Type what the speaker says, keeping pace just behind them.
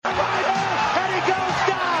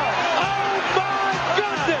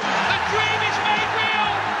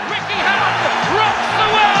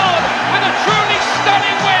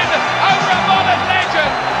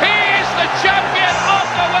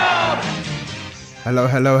Hello,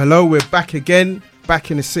 hello, hello. We're back again,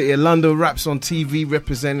 back in the city of London. Raps on TV,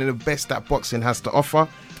 representing the best that boxing has to offer.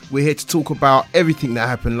 We're here to talk about everything that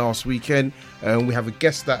happened last weekend. We have a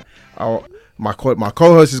guest that my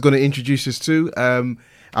co-host is going to introduce us to.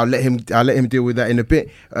 I'll let him deal with that in a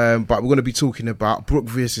bit. But we're going to be talking about Brook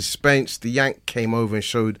versus Spence. The Yank came over and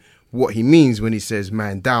showed what he means when he says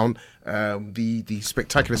man down. The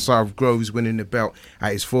spectacular side of Groves winning the belt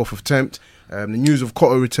at his fourth attempt. The news of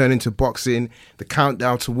Cotto returning to boxing. The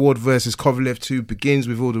countdown to Ward versus Kovalev 2 begins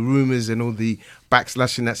with all the rumours and all the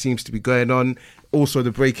backslashing that seems to be going on. Also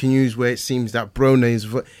the breaking news where it seems that Brone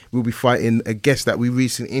will be fighting a guest that we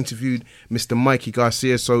recently interviewed, Mr. Mikey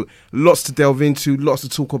Garcia. So lots to delve into, lots to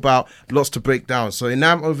talk about, lots to break down. So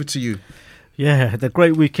Inam, over to you. Yeah, had a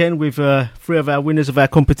great weekend with three of our winners of our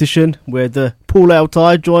competition. We had Paul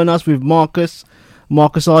Altai join us with Marcus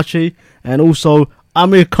Archie, and also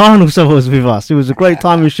Amir Khan also was with us. It was a great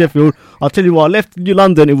time in Sheffield. I'll tell you what, I left New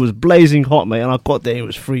London, it was blazing hot, mate, and I got there, it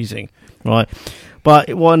was freezing, right?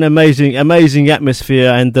 But what an amazing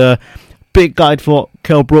atmosphere, and big guide for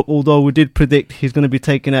Kell Brook, although we did predict he's going to be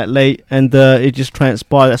taken out late, and it just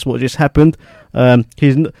transpired, that's what just happened.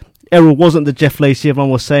 Errol wasn't the Jeff Lacey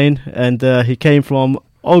everyone was saying, and he came from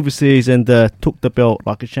overseas and took the belt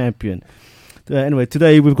like a champion. Anyway,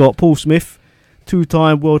 today we've got Paul Smith,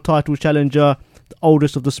 two-time world title challenger, the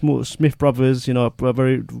oldest of the Smith brothers, you know, a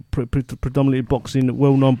very predominantly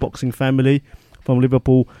well-known boxing family from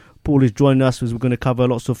Liverpool. Paul is joining us as we're going to cover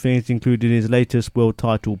lots of things, including his latest world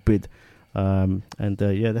title bid.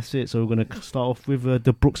 That's it. So we're going to start off with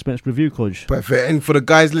the Brook Spence review, Coach. Perfect. And for the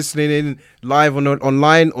guys listening in live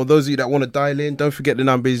online, or those of you that want to dial in, don't forget the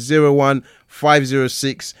number is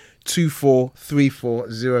 01506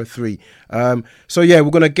 243403. We're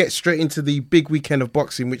going to get straight into the big weekend of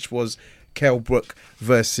boxing, which was Kell Brook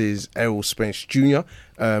versus Errol Spence Jr.,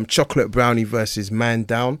 Chocolate Brownie versus Man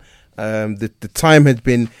Down. The time had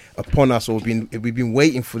been upon us, or we've been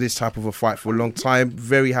waiting for this type of a fight for a long time.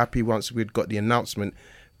 Very happy once we'd got the announcement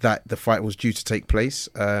that the fight was due to take place.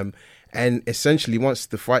 And essentially, once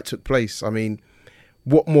the fight took place, I mean,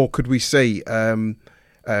 what more could we say? Other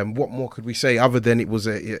than it was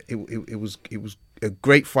a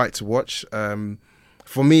great fight to watch.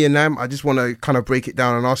 For me and Nam, I just want to kind of break it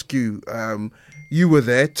down and ask you. You were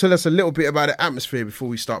there. Tell us a little bit about the atmosphere before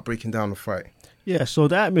we start breaking down the fight. Yeah, so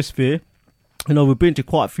the atmosphere, you know, we've been to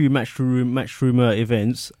quite a few matchroom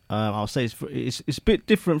events. I'll say it's a bit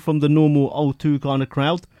different from the normal O2 kind of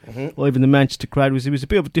crowd, or even the Manchester crowd. It was a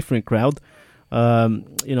bit of a different crowd.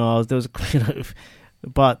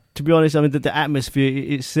 But to be honest, I mean, the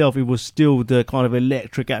atmosphere itself, it was still the kind of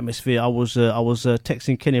electric atmosphere. I was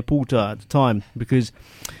texting Kenny Porter at the time because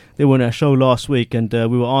they were on our show last week, and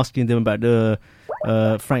we were asking them about the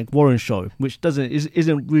Frank Warren show, which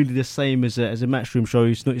isn't really the same as a matchroom show.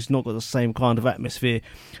 It's not got the same kind of atmosphere.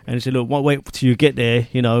 And he said, look, wait till you get there.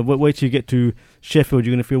 You know, wait till you get to Sheffield.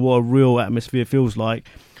 You're going to feel what a real atmosphere feels like.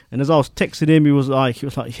 And as I was texting him, he was like,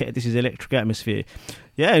 yeah, this is electric atmosphere.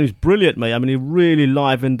 Yeah, it was brilliant, mate. I mean, it really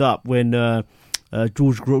livened up when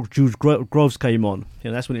George Groves came on.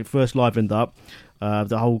 You know, that's when it first livened up.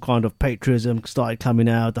 The whole kind of patriotism started coming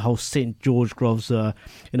out. The whole St. George Groves,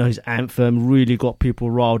 his anthem really got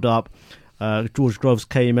people riled up. George Groves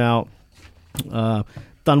came out,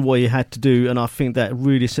 done what he had to do, and I think that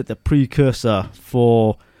really set the precursor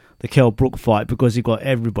for the Kell Brook fight because he got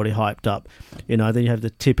everybody hyped up. You know, then you have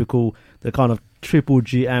the kind of Triple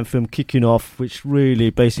G anthem kicking off, which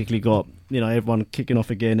really basically got, you know, everyone kicking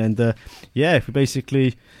off again. And we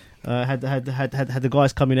basically had the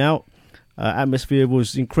guys coming out. Atmosphere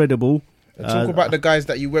was incredible. Talk about the guys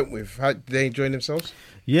that you went with. How did they enjoy themselves?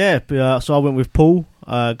 Yeah, so I went with Paul,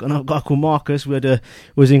 a guy called Marcus.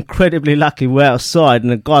 Was incredibly lucky. We're outside,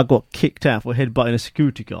 and the guy got kicked out for headbutting a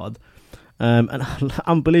security guard. And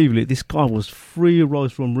unbelievably, this guy was 3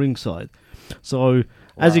 rows from ringside. So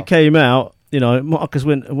as he came out, you know, Marcus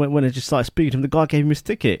went and just started speaking to him. The guy gave him his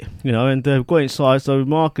ticket, you know, and got inside. So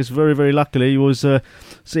Marcus, very, very luckily, he was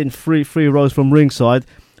sitting three rows from ringside.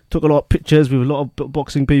 Took a lot of pictures with a lot of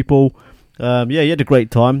boxing people. He had a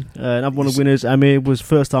great time. Another one of the winners, Amir, was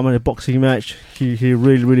first time in a boxing match. He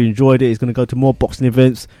really, really enjoyed it. He's going to go to more boxing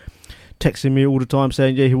events. Texting me all the time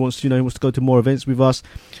saying, yeah, he wants to go to more events with us.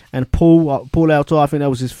 And Paul Alto, I think that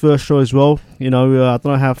was his first show as well. You know, I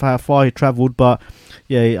don't know how far he travelled, but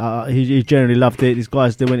yeah, he generally loved it. These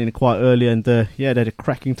guys, they went in quite early, and they had a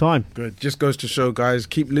cracking time. Good. Just goes to show, guys,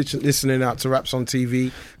 keep listening out to Raps on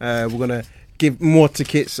TV. We're going to give more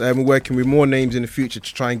tickets. We're working with more names in the future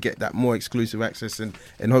to try and get that more exclusive access and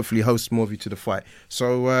hopefully host more of you to the fight.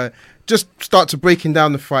 So just start to breaking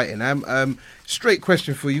down the fighting. Straight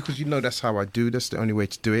question for you, because you know that's how I do. That's the only way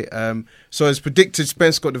to do it. So as predicted,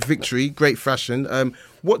 Spence got the victory, great fashion.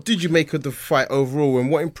 What did you make of the fight overall,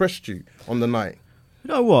 and what impressed you on the night?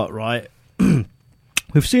 You know what, right?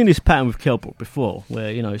 We've seen this pattern with Kell Brook before,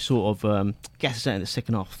 where, you know, sort of gasses out in the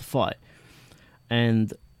second half of the fight.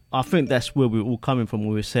 And I think that's where we're all coming from,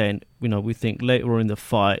 when we're saying, you know, we think later on in the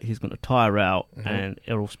fight he's going to tire out and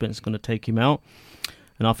Errol Spence is going to take him out.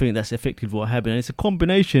 And I think that's effectively what happened. And it's a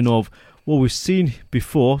combination of what we've seen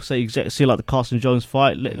before, say like the Carson Jones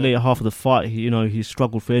fight, later half of the fight, he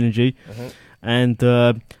struggled for energy. And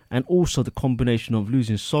also the combination of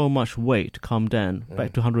losing so much weight to come down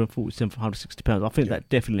back to 147 from 160 pounds. I think that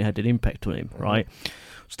definitely had an impact on him, right?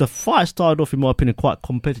 So the fight started off, in my opinion, quite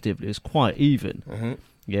competitively. It was quite even,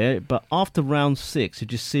 yeah. But after round 6, it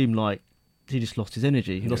just seemed like he just lost his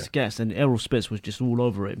energy. He lost the gas, and Errol Spence was just all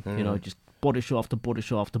over him. You know, just body shot after body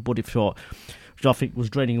shot after body shot, which I think was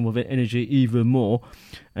draining him of energy even more.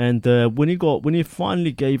 And when he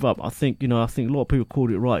finally gave up, I think a lot of people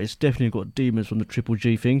called it right. It's definitely got demons from the Triple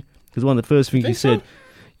G thing, because one of the first things he said.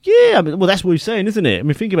 Yeah, I mean, well, that's what he's saying, isn't it? I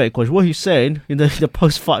mean, think about it, Coach. What he's saying in the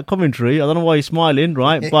post-fight commentary, I don't know why he's smiling,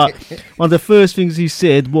 right? But one of the first things he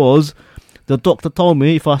said was, the doctor told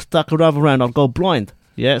me if I stuck around, I'd go blind.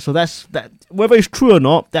 Yeah, so that's that. Whether it's true or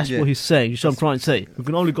not, that's what he's saying. You see what I'm trying to say? We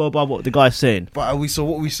can only go by what the guy's saying. But what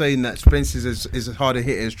are we saying, that Spence is as hard a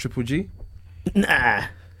hitter as Triple G? Nah.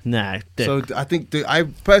 So I think I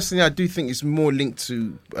do think it's more linked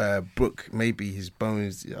to Brook. Maybe his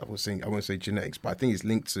bones. I won't say genetics, but I think it's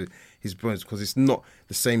linked to his bones, because it's not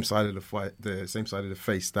the same side of the fight, the same side of the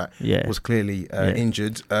face that was clearly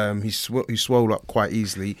injured. He swelled up quite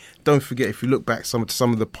easily. Don't forget, if you look back some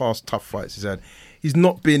of the past tough fights he's had, he's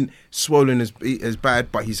not been swollen as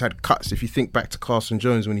bad, but he's had cuts. If you think back to Carson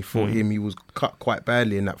Jones, when he fought him, he was cut quite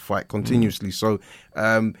badly in that fight continuously. So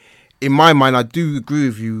in my mind, I do agree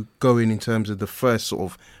with you going in terms of the first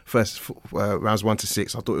rounds 1 to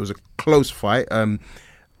 6. I thought it was a close fight. I'm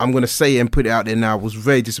going to say it and put it out there now. I was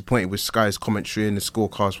very disappointed with Sky's commentary and the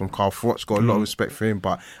scorecards from Carl Froch. Got a lot of respect for him,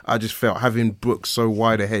 but I just felt having Brook so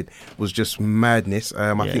wide ahead was just madness.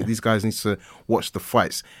 I think these guys need to watch the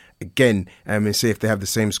fights again and see if they have the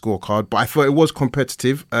same scorecard. But I thought it was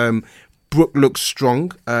competitive. Brook looked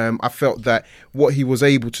strong. I felt that what he was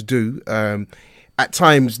able to do, at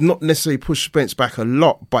times, not necessarily push Spence back a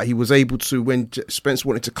lot, but he was able to, when Spence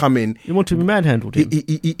wanted to come in. He wanted to be manhandled him.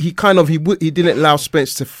 He didn't allow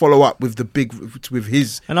Spence to follow up with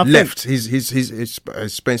his left, his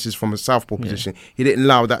Spence's from a southpaw position. He didn't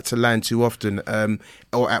allow that to land too often,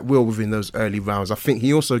 or at will within those early rounds. I think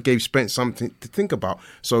he also gave Spence something to think about.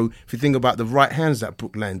 So if you think about the right hands that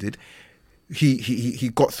Brook landed,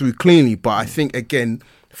 he got through cleanly. But I think, again,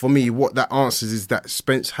 for me, what that answers is that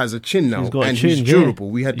Spence has a chin now, and he's durable.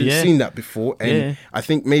 We hadn't seen that before, and I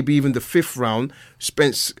think maybe even the 5th round,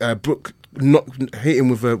 Spence Brook hit him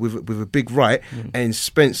with a big right, and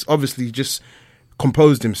Spence obviously just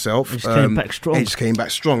composed himself. He just came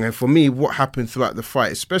back strong. And for me, what happened throughout the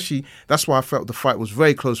fight, especially, that's why I felt the fight was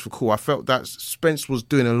very close for call. I felt that Spence was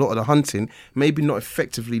doing a lot of the hunting, maybe not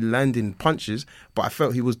effectively landing punches, but I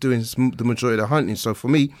felt he was doing the majority of the hunting. So for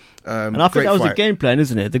me, and I think that was the game plan,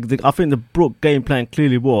 isn't it? I think the Brook game plan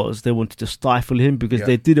clearly was they wanted to stifle him because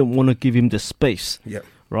they didn't want to give him the space. Yeah.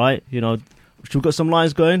 Right? You know, should we got some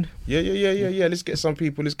lines going? Yeah. Let's get some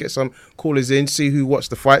people, let's get some callers in, see who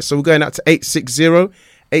watched the fight. So we're going out to 860.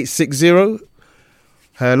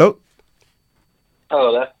 Hello.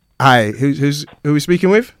 Hello there. Hi, who are we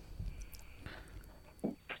speaking with?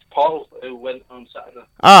 Paul, who went on Saturday.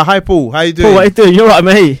 Hi Paul, how you doing? Paul, how you doing? You alright,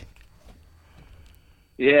 mate?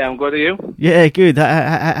 Yeah, I'm good. Are you? Yeah, good.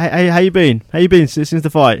 How you been? How you been since the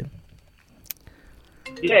fight?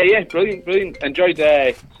 Yeah, brilliant. Enjoyed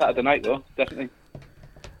Saturday night though, definitely.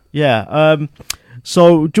 Yeah.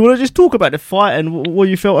 So, do you want to just talk about the fight and what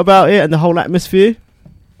you felt about it and the whole atmosphere?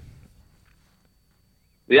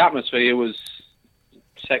 The atmosphere was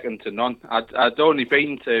second to none. I'd only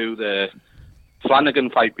been to the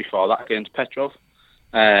Flanagan fight before that against Petrov,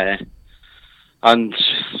 and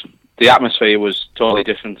the atmosphere was totally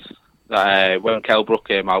different. When Kell Brook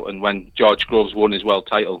came out and when George Groves won his world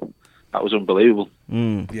title, that was unbelievable.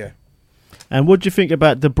 Yeah. And what do you think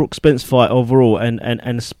about the Brook Spence fight overall and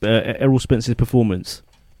Errol Spence's performance?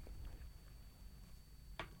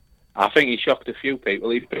 I think he shocked a few people.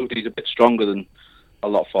 He proved he's a bit stronger than a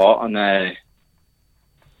lot thought, and I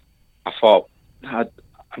thought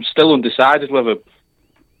I'm still undecided whether.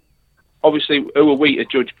 Obviously, who are we to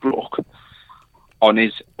judge Brook? on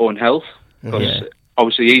his own health. Because Yeah.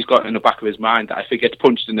 obviously he's got in the back of his mind that if he gets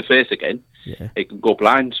punched in the face again, he can go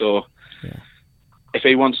blind. So if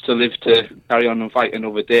he wants to live to carry on and fight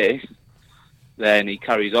another day, then he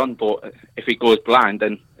carries on. But if he goes blind,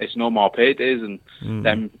 then it's no more paydays, and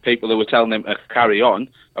then people who were telling him to carry on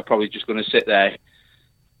are probably just going to sit there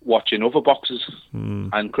watching other boxers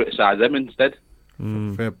and criticise them instead.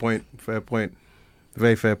 Fair point.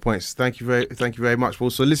 Very fair points. Thank you very much, Paul.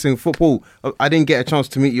 So listen, football, I didn't get a chance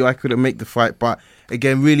to meet you. I couldn't make the fight, but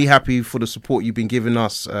again, really happy for the support you've been giving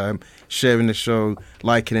us, sharing the show,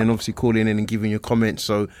 liking, and obviously calling in and giving your comments.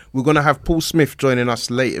 So we're going to have Paul Smith joining us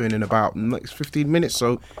later in about next 15 minutes.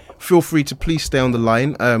 So feel free to please stay on the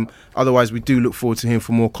line. Otherwise, we do look forward to hearing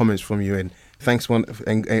for more comments from you. And thanks,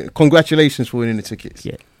 and congratulations for winning the tickets.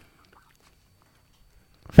 Yeah.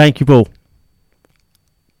 Thank you, Paul.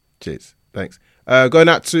 Cheers. Thanks. Going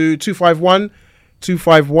out to 251.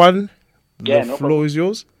 251. Yeah, the no floor problem. is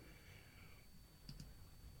yours.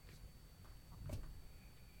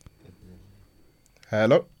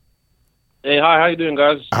 Hello. Hey, hi, how you doing,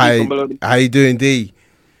 guys? Hi. From below. How you doing, D?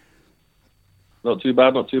 Not too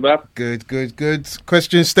bad, not too bad. Good.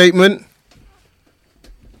 Question statement.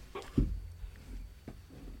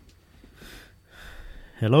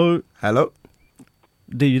 Hello.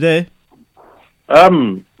 D, you there?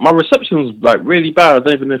 My reception's like really bad. I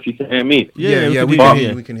don't even know if you can hear me. Yeah, we we can can hear hear you.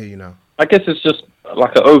 you. We can hear you now. I guess it's just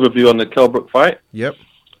like an overview on the Kell Brook fight. Yep.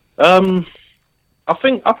 I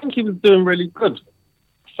think he was doing really good.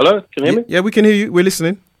 Hello, can you hear me? Yeah, we can hear you. We're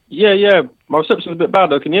listening. Yeah. My reception's a bit bad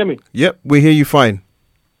though. Can you hear me? Yep, we hear you fine.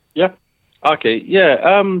 Yeah. Okay.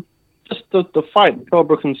 Yeah. Just the fight, the Kell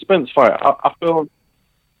Brook and Spence fight. I feel.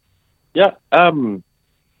 Yeah.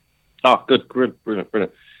 Good.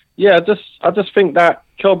 Brilliant. Yeah. I just think that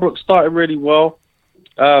Kell Brook started really well.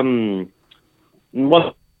 Once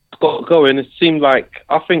it got going, it seemed like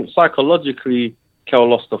I think psychologically Kell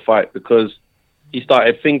lost the fight because he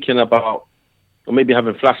started thinking about, or maybe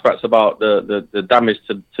having flashbacks about the damage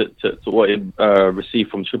to what he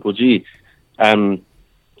received from Triple G. And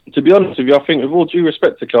to be honest with you, I think with all due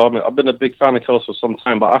respect to Kell, I mean, I've been a big fan of Kell for some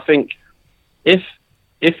time, but I think if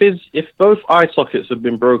both eye sockets have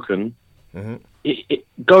been broken,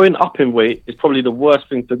 going up in weight is probably the worst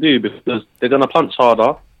thing to do because they're going to punch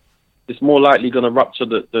harder. It's more likely going to rupture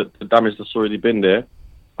the damage that's already been there.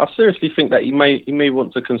 I seriously think that he may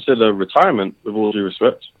want to consider retirement, with all due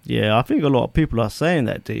respect. Yeah, I think a lot of people are saying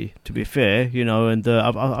that, D, to be fair, and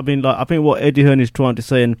I think what Eddie Hearn is trying to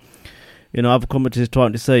say, and other commentators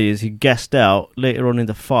trying to say, is he gassed out later on in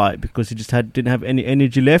the fight because he just didn't have any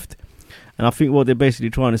energy left. And I think what they're basically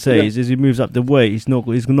trying to say is, as he moves up the weight, he's not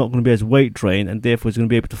going to be as weight trained, and therefore he's going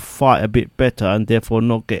to be able to fight a bit better, and therefore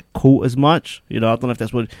not get caught as much. I don't know if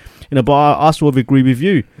that's what but I sort of agree with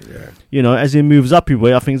you. Yeah. As he moves up in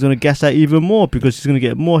weight, I think he's going to gas out even more because he's going to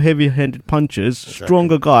get more heavy-handed punches,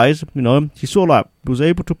 stronger guys. He sort of was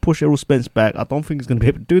able to push Errol Spence back. I don't think he's going to be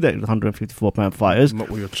able to do that with 154-pound fighters. Not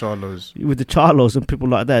with your Charlos. With the Charlos and people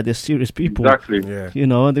like that, they're serious people. Exactly. Yeah.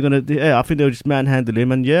 And they're going to. I think they'll just manhandle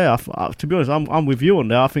him. And to be honest, I'm with you on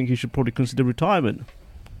that. I think he should probably consider retirement.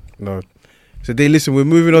 No. So, D, listen, we're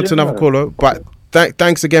moving on to another caller, but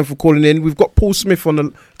thanks again for calling in. We've got Paul Smith on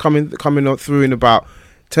the coming on through in about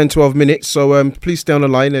 10-12 minutes. So please stay on the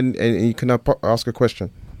line and you can ask a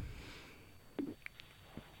question.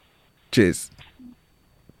 Cheers.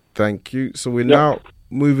 Thank you. So we're now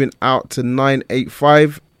moving out to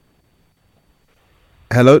 985.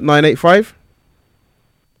 Hello, 985.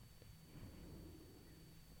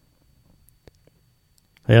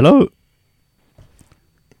 Hello.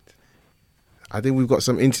 I think we've got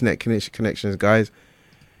some internet connections, guys.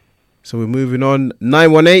 So we're moving on.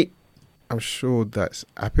 918. I'm sure that's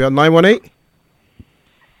happier. 918.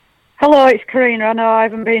 Hello, it's Karina. I know I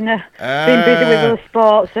haven't been busy with other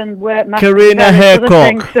sports and work. Karina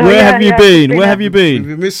Haircock, so where have you been? Where have you We've been?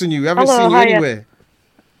 been missing you. We haven't Hello, seen you hiya.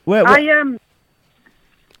 anywhere.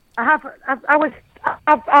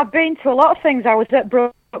 I've been to a lot of things. I was at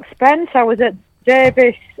Brook, Spence. I was at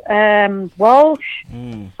Davis, Walsh.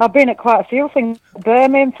 I've been at quite a few things.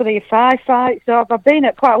 Birmingham for the five fights. So I've been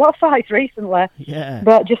at quite a lot of fights recently. Yeah.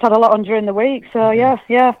 But just had a lot on during the week. So I have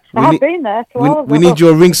been there to all of them. We need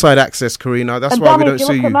your ringside access, Karina. That's and why Danny, we don't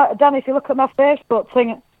see you. Danny, if you look at my Facebook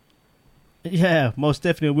thing. Yeah, most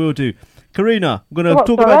definitely will do. Karina, we're going What,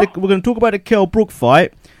 to talk about the Kell Brook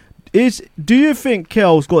fight. Do you think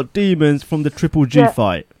Kell's got demons from the Triple G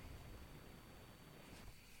fight?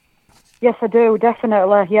 Yes, I do,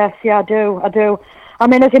 definitely. Yes, I do. I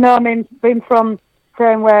mean, as you know, been from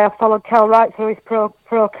saying where I followed Kell right through his pro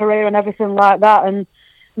career and everything like that, and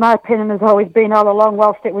my opinion has always been all along,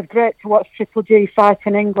 whilst it was great to watch Triple G fight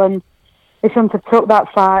in England, if Hunter took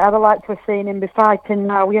that fight, I'd have liked to have seen him be fighting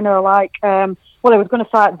now, he was going to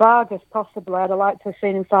fight Vargas, possibly. I'd have liked to have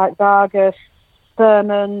seen him fight Vargas,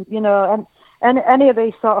 Thurman, and any of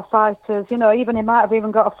these sort of fighters, even he might have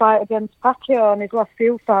even got a fight against Pacquiao in his last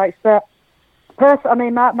few fights. But,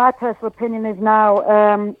 my personal opinion is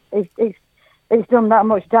now he's done that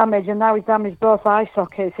much damage, and now he's damaged both eye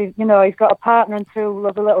sockets. He's got a partner and 2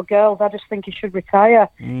 lovely little girls. I just think he should retire.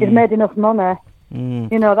 He's made enough money.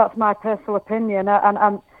 That's my personal opinion.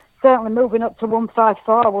 And certainly moving up to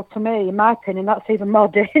 154, well, to me, in my opinion, that's even more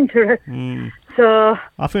dangerous. So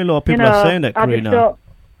I think a lot of people are saying that, Karina.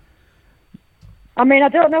 I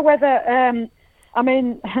don't know whether... I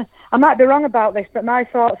might be wrong about this, but my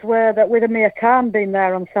thoughts were that with Amir Khan being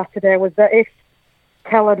there on Saturday was that if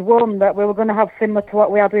Kell had won, that we were going to have similar to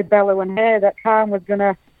what we had with Bellew and Hay, that Khan was going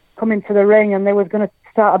to come into the ring and they was going to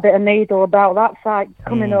start a bit of needle about that fight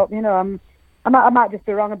coming up. I might just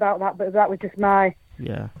be wrong about that, but that was just my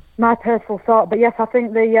personal thought. But yes, I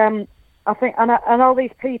think and all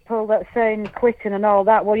these people that are saying quitting and all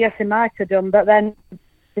that, well, yes, he might have done, but then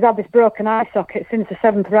he's had this broken eye socket since the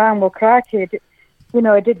 7th round. Well, crikey, he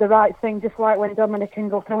did the right thing, just like when Dominic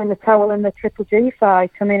Ingle threw in the towel in the Triple G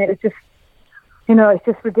fight. I mean, it was just, it's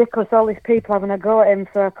just ridiculous, all these people having a go at him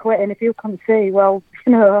for quitting. If you couldn't see, well,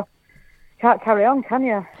 can't carry on, can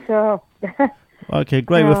you? So... Okay,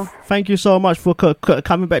 great. Well, thank you so much for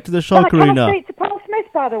coming back to the show, Karina. Can I speak to Paul Smith,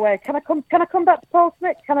 by the way? Can I come back to Paul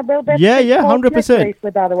Smith? Can I build 100%.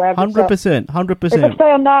 By the way, 100%. If I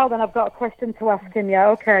stay on now, then I've got a question to ask him. Yeah,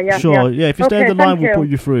 okay, yeah. Sure, yeah. If you stay on the line, we'll put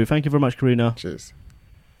you through. Thank you very much, Karina. Cheers.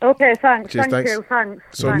 Okay, thanks. Cheers, thanks. You. Thanks.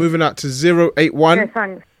 So thanks. moving out to 081. Okay,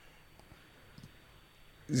 thanks.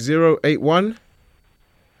 081.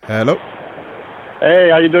 Hello. Hey,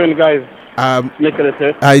 how you doing, guys? Nicholas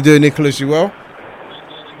here. How you doing, Nicholas? You well?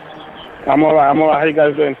 I'm all right. How you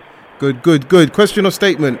guys doing? Good. Question or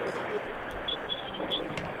statement?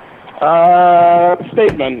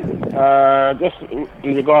 Statement. Just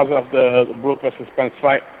in regards of the Brook versus Spence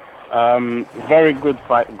fight. Very good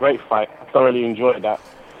fight. Great fight. I thoroughly enjoyed that.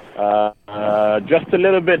 Just a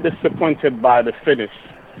little bit disappointed by the finish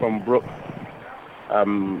from Brook.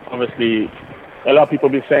 Obviously, a lot of people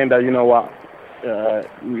be saying that,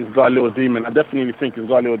 he's got a little demon. I definitely think he's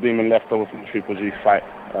got a little demon left over from the Triple G fight.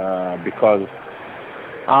 Because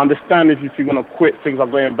I understand if you're going to quit, things are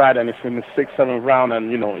going bad and it's in the 6th, 7th round and,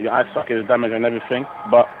 your eye socket is damaged and everything.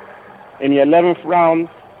 But in the 11th round,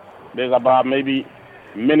 there's about maybe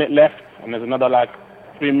a minute left and there's another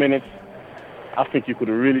 3 minutes. I think you could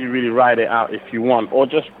really, really ride it out if you want. Or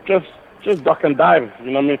just duck and dive,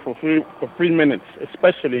 for 3 minutes,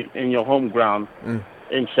 especially in your home ground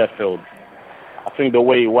in Sheffield. I think the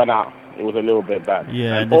way he went out, it was a little bit bad.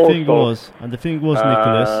 Yeah, and the thing was,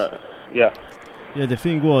 Nicholas. Yeah, the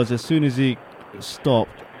thing was, as soon as he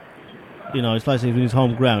stopped, it's like in his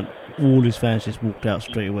home ground, all his fans just walked out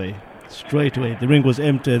straight away. The ring was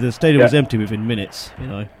empty, the stadium was empty within minutes.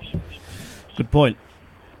 Good point.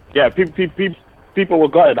 Yeah, people were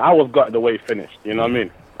gutted. I was gutted the way he finished. You know what I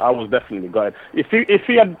mean? I was definitely gutted. If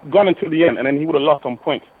he had gone into the end and then he would have lost on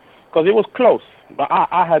points, because it was close. But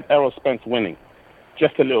I had Errol Spence winning.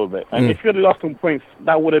 Just a little bit. And if you had lost on points,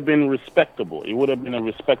 that would have been respectable. It would have been a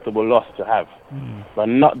respectable loss to have. But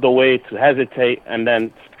not the way to hesitate and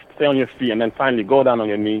then stay on your feet and then finally go down on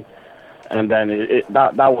your knee. And then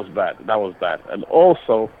that was bad. That was bad. And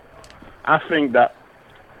also, I think that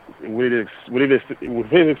with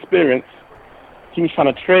his experience, he was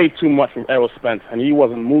trying to trade too much from Errol Spence, and he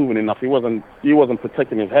wasn't moving enough. He wasn't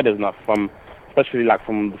protecting his head enough especially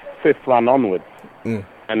from the 5th round onwards.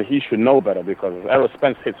 And he should know better because Errol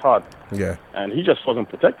Spence hits hard. Yeah. And he just wasn't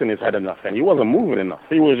protecting his head enough and he wasn't moving enough.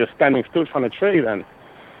 He was just standing still trying to trade, and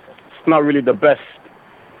it's not really the best,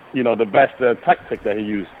 tactic that he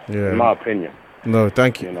used, in my opinion. No,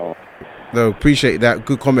 thank you. No, appreciate that.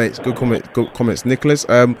 Good comments, Nicholas.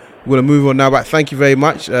 We're going to move on now, but thank you very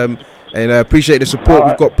much. And appreciate the support.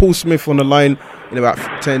 We've got Paul Smith on the line in about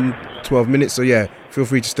 10, 12 minutes. So, feel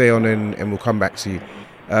free to stay on and we'll come back to you.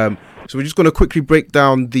 So we're just going to quickly break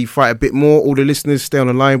down the fight a bit more. All the listeners, stay on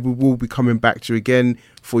the line. We will be coming back to you again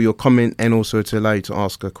for your comment and also to allow you to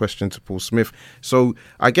ask a question to Paul Smith. So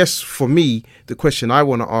I guess for me, the question I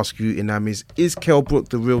want to ask you, Inam, is Kell Brook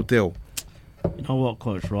the real deal? You know what,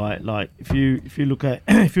 Coach? Right, if you look at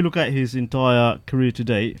his entire career to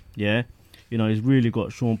date, he's really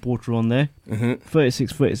got Sean Porter on there.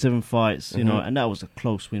 36, 37 fights, and that was a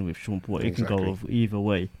close win with Sean Porter. Exactly. It can go either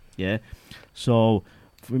way. Yeah, so.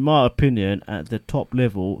 in my opinion, at the top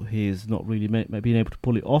level, he's not really being able to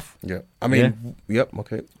pull it off. Yeah, I mean, yep,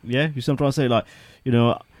 okay. Yeah, you see what I'm trying to say? Like, you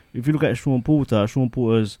know, if you look at Sean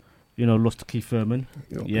Porter's, you know, lost to Keith Thurman.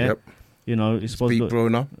 Yeah. Yep. You know, he's beat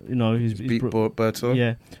Broner. You know, he's beat Berto.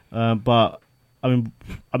 Yeah. But I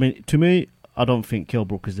mean, to me, I don't think Kell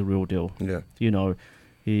Brook is the real deal. Yeah. You know,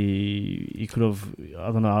 he could have.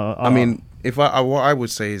 I don't know. I mean, what I would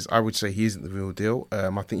say is, he isn't the real deal.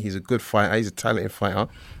 I think he's a good fighter. He's a talented fighter.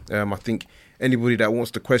 I think anybody that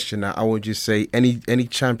wants to question that, I would just say any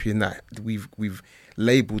champion that we've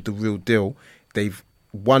labelled the real deal, they've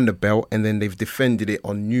won the belt and then they've defended it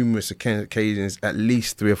on numerous occasions, at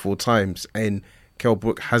least 3 or 4 times. And Kell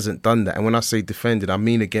Brook hasn't done that. And when I say defended, I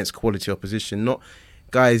mean against quality opposition, not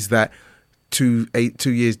guys that 2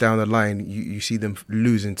 years down the line you see them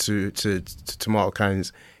losing to tomato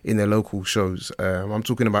cans in their local shows. I'm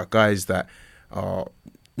talking about guys that are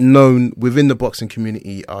known within the boxing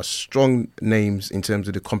community, are strong names in terms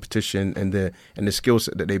of the competition and the skill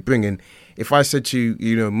set that they bring in. If I said to you,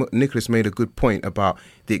 you know, Nicholas made a good point about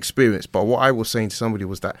the experience, but what I was saying to somebody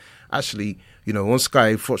was that actually, you know, on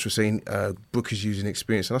Sky, Fox was saying Brook is using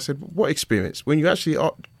experience, and I said, what experience? When you actually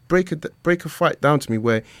break a fight down to me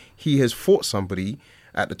where he has fought somebody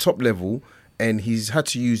at the top level and he's had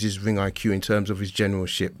to use his ring IQ in terms of his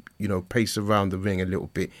generalship, you know, pace around the ring a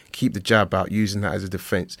little bit, keep the jab out, using that as a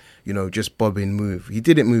defence, you know, just bob and move. He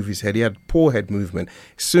didn't move his head. He had poor head movement.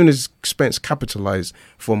 As soon as Spence capitalised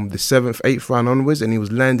from the 7th, 8th round onwards and he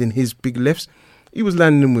was landing his big lefts, he was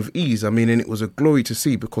landing them with ease. I mean, and it was a glory to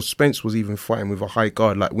see because Spence was even fighting with a high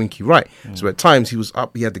guard like Winky Wright. So at times he was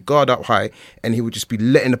up, he had the guard up high and he would just be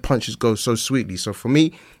letting the punches go so sweetly. So for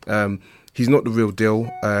me, he's not the real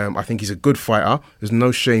deal. I think he's a good fighter. There's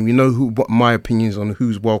no shame. You know what my opinions on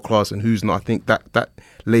who's world class and who's not. I think that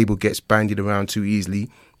label gets bandied around too easily.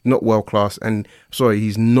 Not world class, and sorry,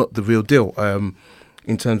 he's not the real deal.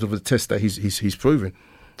 In terms of the test that he's proven.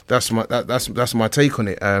 That's my take on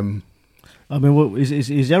it. I mean, what,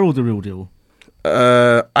 is Errol the real deal?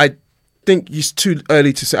 I think it's too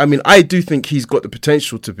early to say. I mean, I do think he's got the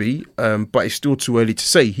potential to be, but it's still too early to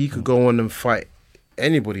say. He could go on and fight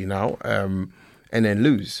anybody now and then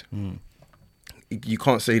lose. You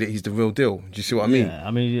can't say that he's the real deal. Do you see what I mean? Yeah,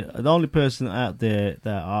 I mean, the only person out there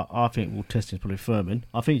that I think will test him is probably Thurman.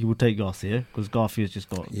 I think he will take Garcia because Garcia's just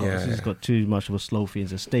got too much of a slow feet.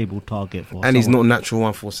 He's a stable target for. And he's not natural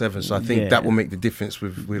 147, so I think that will make the difference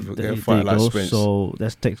with a fighter like Spence. So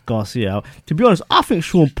let's take Garcia out. To be honest, I think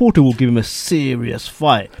Sean Porter will give him a serious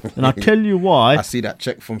fight, and I'll tell you why. I see that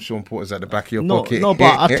check from Sean Porter's at the back of your pocket. No,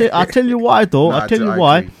 but I'll tell you why though. I'll tell you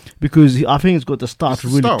why. Agree. Because I think he's got to start to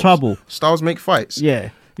really trouble. Styles make fights. Yeah,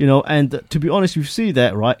 you know, and to be honest, you see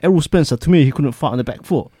that, right? Errol Spencer, to me, he couldn't fight on the back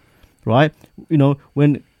foot, right? You know,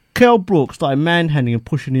 when Kell Brook started manhandling and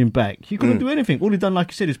pushing him back, he couldn't do anything. All he done, like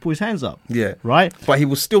you said, is put his hands up. Yeah. Right? But he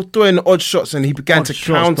was still throwing odd shots and he began to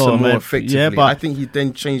counter more effectively. Yeah, but I think he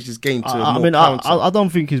then changed his game to counter. I don't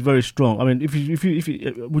think he's very strong. I mean, if you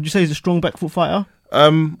would you say he's a strong back foot fighter?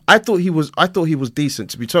 I thought he was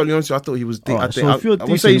decent. To be totally honest, I thought he was decent. So if you're decent, I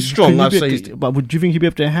wouldn't say he's strong. But would you think he'd be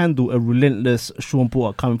able to handle a relentless Sean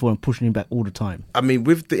Porter coming forward and pushing him back all the time? I mean,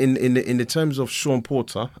 with in the terms of Sean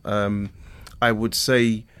Porter, I would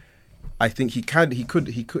say I think he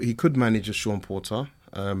could manage a Sean Porter.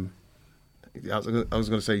 I was going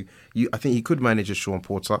to say I think he could manage a Sean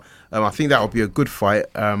Porter. I think that would be a good fight.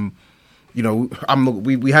 You know,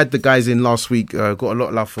 we had the guys in last week. Got a lot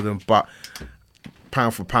of love for them, but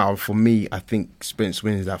pound for pound, for me, I think Spence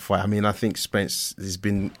wins that fight. I mean, I think Spence has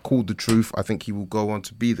been called the truth. I think he will go on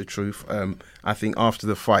to be the truth. I think after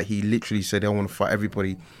the fight, he literally said, I want to fight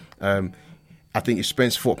everybody. I think if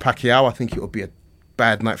Spence fought Pacquiao, I think it would be a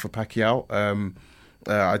bad night for Pacquiao.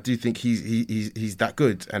 I do think he's that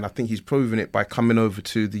good, and I think he's proven it by coming over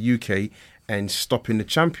to the UK and stopping the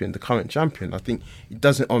current champion. I think it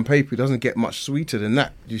doesn't, on paper, it doesn't get much sweeter than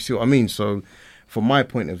that. Do you see what I mean? So, from my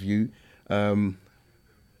point of view, we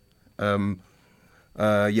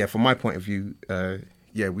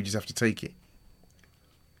just have to take it.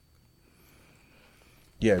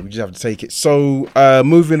 So,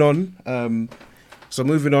 moving on.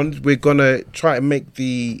 We're gonna try to make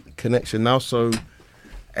the connection now. So,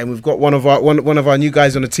 and we've got one of our new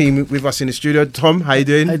guys on the team with us in the studio. Tom, how you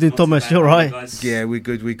doing? How you doing, Thomas? You all right? Yeah, we're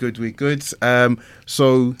good.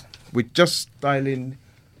 So we're just dialing.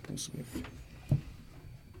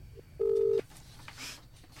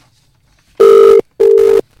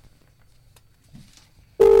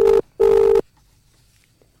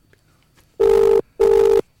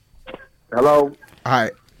 Hello.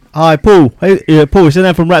 Hi, Paul. Hey, Paul. It's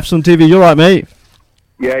Dan from Raps on TV. You all right, mate?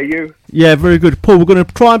 Yeah, you? Yeah, very good. Paul, we're going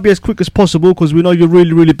to try and be as quick as possible because we know you're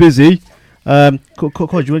really, really busy. Kojo,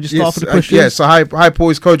 do you want to just start with the question? So hi Paul,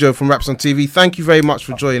 it's Kojo from Raps on TV. Thank you very much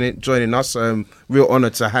for joining us. Real honour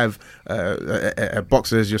to have a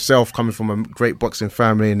boxer as yourself, coming from a great boxing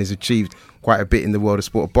family and has achieved quite a bit in the world of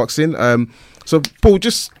sport of boxing. So Paul,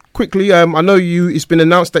 just quickly, I know it's been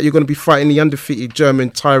announced that you're going to be fighting the undefeated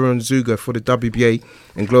German Tyrone Zuger for the WBA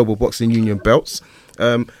and Global Boxing Union belts.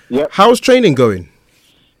 How's training going?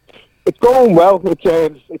 It's going well.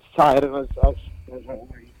 It's tiring as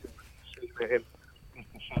him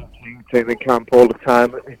training camp all the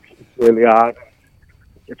time. It's really hard.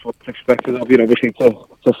 It's what's expected of you, obviously,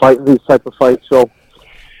 to fight these type of fights. So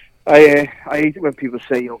I hate it when people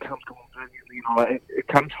say, camp's going brilliantly.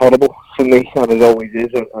 Camp's horrible for me, and it always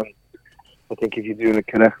is. And I think if you're doing it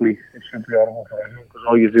correctly, it should be horrible for everyone, because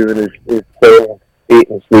all you're doing is training,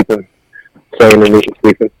 eating, sleeping, training, eating,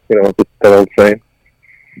 sleeping. Just the old saying.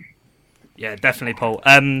 Yeah, definitely, Paul.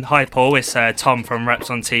 Hi, Paul. It's Tom from Reps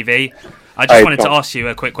on TV. I just wanted to ask you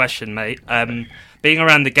a quick question, mate. Being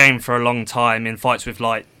around the game for a long time in fights with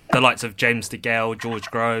the likes of James DeGale, George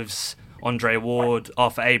Groves, Andre Ward,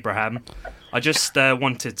 Arthur Abraham, I just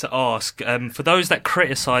wanted to ask, for those that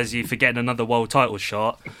criticise you for getting another world title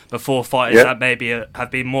shot before fighters that maybe have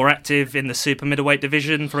been more active in the super middleweight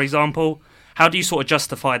division, for example, how do you sort of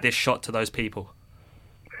justify this shot to those people?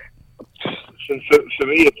 For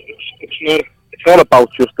me, it's not about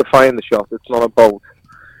justifying the shot. It's not about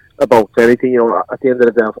anything. At the end of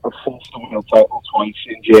the day, I've fought for the world title twice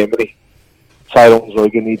in Germany. Tyrone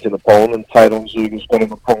Zuger needs an opponent. Tyrone Zuger's got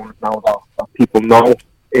an opponent now that people know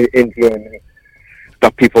in Germany,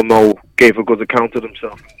 that people know gave a good account of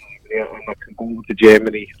himself in Germany, and I can go to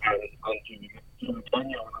Germany and do it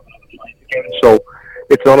again. So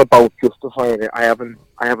it's not about justifying it. I haven't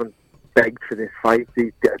begged for this fight.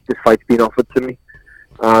 This fight's been offered to me,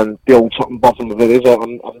 and the old top and bottom of it is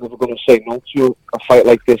I'm never going to say no to a fight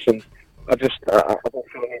like this, and I don't feel I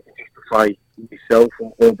need to justify myself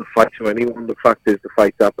or the fight to anyone. The fact is, the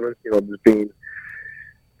fight's happening. There's been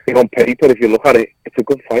on paper, if you look at it, it's a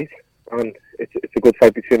good fight, and it's a good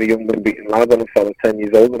fight between a young and beaten lad and a fella 10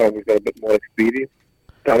 years older, and he's got a bit more experience.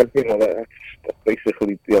 That's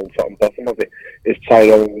basically the old top and bottom of it. Is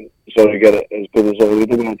Tyrone Zuger as good as all the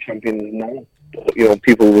other world champions now?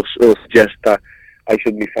 People will suggest that I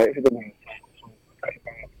shouldn't be fighting for the world title.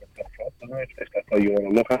 If that's how you want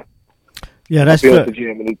to look at it. Yeah, that's true.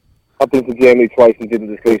 I've been to Germany twice and didn't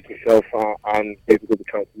disgrace myself, and gave a good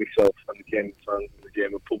account of myself and the German fans and the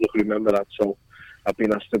German public remember that. So I've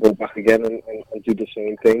been asked to go back again and do the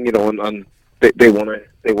same thing, and they want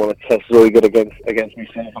to test Zuger against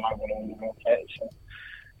myself, and I want to win the world title. So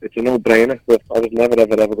it's a no-brainer, but I was never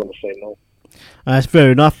ever going to say no. That's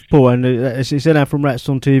fair enough, Paul, and as you said that from Rats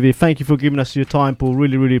on TV, thank you for giving us your time, Paul.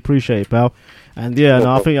 Really, really appreciate it, pal. And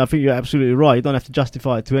I think you're absolutely right. You don't have to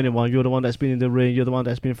justify it to anyone. You're the one that's been in the ring. You're the one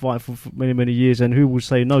that's been fighting for many, many years. And who will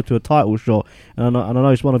say no to a title shot? And I know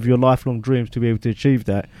it's one of your lifelong dreams to be able to achieve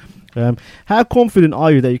that. How confident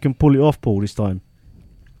are you that you can pull it off, Paul, this time?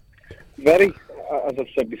 Very. As I've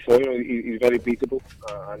said before, he's very beatable,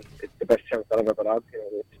 and it's the best chance that I've ever had.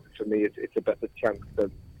 For me, it's a better chance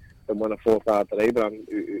than when I fought Arthur Abraham.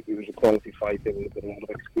 It was a quality fight with a lot of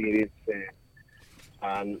experience,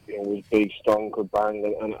 and was big, strong, could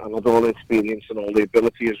bang, and had all the experience and all the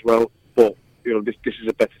ability as well. But this is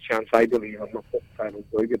a better chance, I believe. I'm not putting Tyrone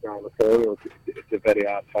Zuger down at all. It's a very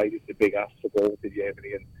hard fight. It's a big ask to go to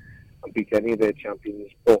Germany and beat any of their champions,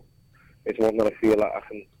 but it's one that I feel like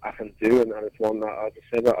I can do, and it's one that, as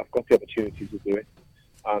I said, I've got the opportunity to do it,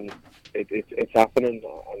 and it's happening,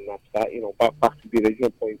 and that's that. Back to the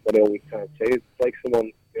original point, what I always try and say, it's like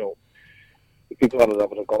someone, the people that are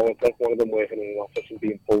having a go, it's like one of them working in an office and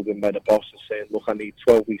being pulled in by the boss and saying, look, I need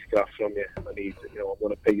 12 weeks graft from you, I need, I'm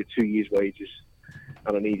going to pay you 2 years wages,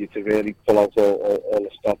 and I need you to really pull out all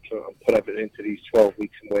the stops and put everything into these 12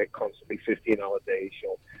 weeks and work constantly 15-hour days,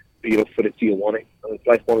 be up for it, do you want it? And it's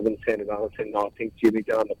like one of them turning around and saying, no, I think Jimmy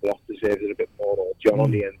down the block deserves it a bit more, or John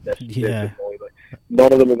on the end deserves it a bit more.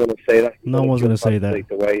 None of them are going to say that. No one's going to say that.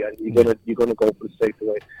 Straight away, and you're going to go for it straight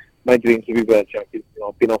away. My dream to be world champion.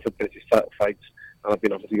 I've been offered British title fights, and I've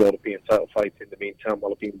been offered the European title fight in the meantime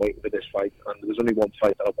while I've been waiting for this fight. And there's only one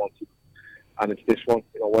fight that I wanted, and it's this one.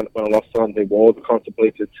 When I lost to Andre Ward, I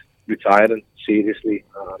contemplated retiring seriously,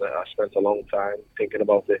 and I spent a long time thinking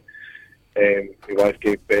about it. My wife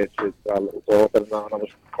gave birth to our little daughter, and I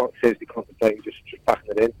was seriously contemplating just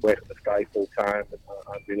packing it in, working the sky full time,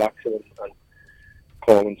 and relaxing and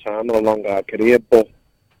calling time on a long hard career. But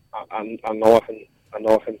I know I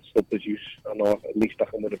can still produce. I know at least I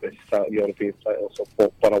can win a British title, European title. So,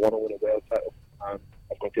 but I want to win a world title, and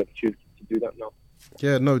I've got the opportunity to do that now.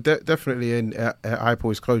 Yeah, no, definitely in high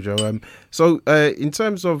poise Kojo. So in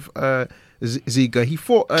terms of Ziga, he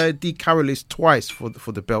fought D. Carolis twice for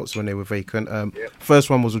the belts when they were vacant. First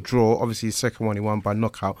one was a draw. Obviously, the second one he won by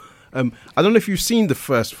knockout. I don't know if you've seen the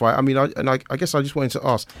first fight. I mean, I guess I just wanted to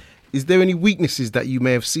ask, is there any weaknesses that you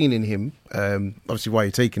may have seen in him? Obviously, while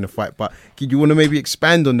you're taking the fight, but do you want to maybe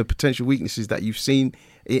expand on the potential weaknesses that you've seen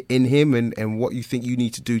in him and what you think you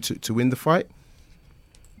need to do to win the fight?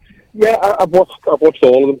 Yeah, I've watched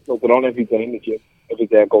all of them. They're on every day in the gym. Every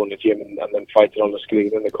day I go in the gym and then fighting on the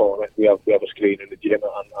screen in the corner. We have a screen in the gym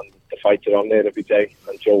and the fights are on there every day.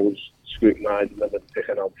 And Joe's scrutinising them and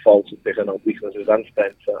picking out faults and picking out weaknesses and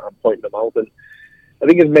Spence and pointing them out. And I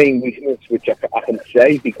think his main weakness, which I can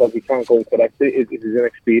say because he can't go and correct it, is his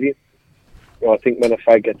inexperience. You know, I think when a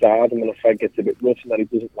fight gets hard and when a fight gets a bit rough and that he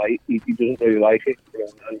doesn't really like it. You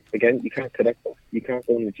know, and again, you can't correct that. You can't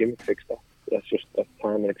go in the gym and fix that. That's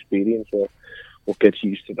time and experience or what gets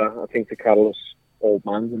used to that. I think the Carlos old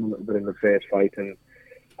man's him a little bit in the first fight and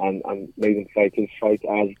made him fight his fight,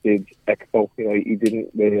 as did Ekpo. You know, he didn't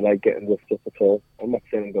really like getting roughed up at all. I'm not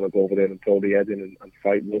saying I'm going to go over there and throw the head in and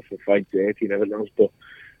fight rough and fight dirty, you never knows. But,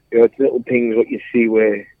 you know, it's little things what you see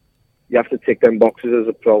where you have to tick them boxes as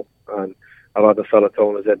a pro. And I've had a fella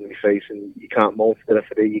throwing his head in my face and you can't mold the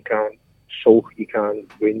referee, you can't sulk, you can't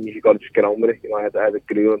win, you've got to just get on with it. You know, I had a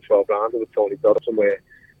grill in 12 rounds with Tony Dodson where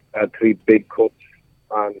I had 3 big cuts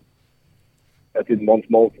and I didn't want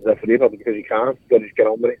to mold the referee because you can't. You've got to just get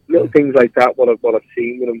on with it. Little things like that, what I've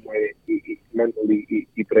seen with him where he mentally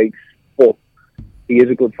he breaks, but he is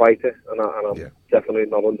a good fighter and I'm definitely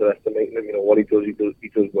not underestimating him. You know, what he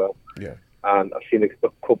does well. Yeah. And I've seen a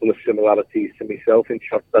couple of similarities to myself in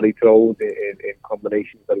shots that he throws, in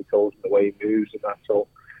combinations that he throws, in the way he moves and that. So,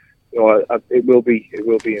 you know, it will be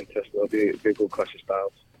interesting. It'll be a good clash of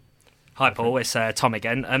styles. Hi Paul, it's Tom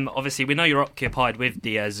again. Obviously, we know you're occupied with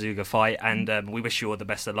the Zuga fight, and we wish you all the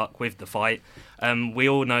best of luck with the fight. We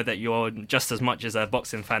all know that you're just as much as a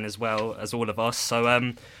boxing fan as well as all of us.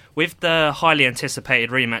 So, with the highly anticipated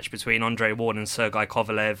rematch between Andre Ward and Sergey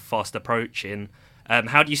Kovalev fast approaching,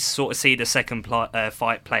 how do you sort of see the second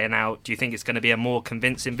fight playing out? Do you think it's going to be a more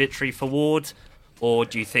convincing victory for Ward, or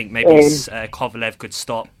do you think maybe Kovalev could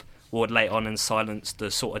stop Ward late on and silence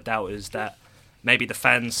the sort of doubters that maybe the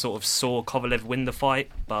fans sort of saw Kovalev win the fight,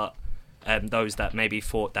 but those that maybe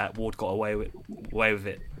thought that Ward got away with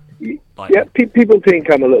it? People think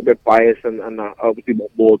I'm a little bit biased and I obviously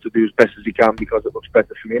want Ward to do as best as he can because it looks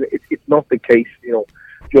better for me. And it's not the case. You know,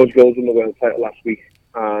 George Gold won the world title last week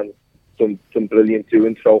and some brilliant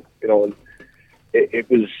doing so. You know, and I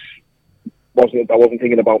wasn't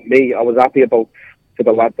thinking about me. I was happy about for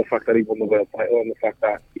the lad the fact that he won the world title and the fact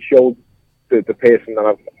that he showed the person that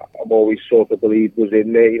I've always sort of believed was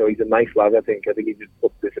in there. You know, he's a nice lad. I think he just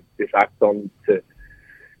put this act on to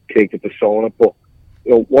create a persona. But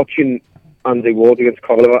you know, watching Andre Ward against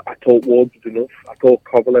Kovalev, I thought Ward was enough. I thought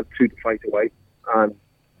Kovalev threw the fight away, and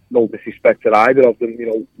no disrespect to either of them. You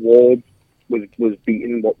know, Ward was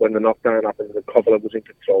beaten when the knockdown happened and Kovalev was in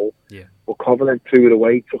control. Yeah. But Kovalev threw it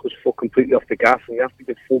away, took his foot completely off the gas, and you have to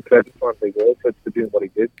give full credit to Andre Ward for doing what he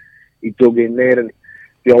did. He dug in there, and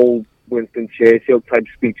the old Winston Churchill type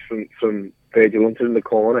speech from Virgil Hunter in the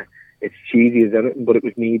corner. It's cheesy as anything, but it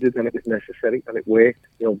was needed and it was necessary and it worked.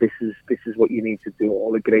 You know, this is what you need to do.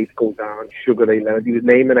 All the greats go down. Sugar Ray Leonard. He was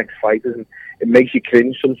naming ex-fighters, and it makes you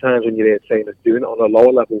cringe sometimes when you hear saying it's doing it on a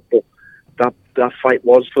lower level. But that fight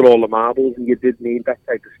was for all the marbles, and you did need that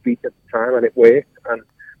type of speech at the time, and it worked. And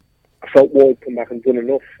I felt Ward come back and done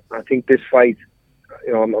enough. I think this fight,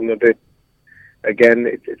 you know, I'm a bit. Again,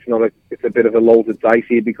 it's a bit of a loaded dice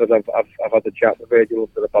here because I've had the chat with Virgil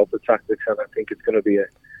about the tactics, and I think it's going to be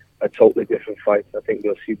a totally different fight. I think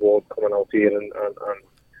you'll see Ward coming out here and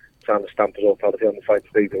trying to stamp his authority on the fight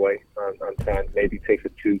straight away and try and maybe take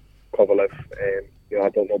it to Kovalev. You know, I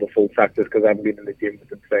don't know the full tactics because I haven't been in the gym with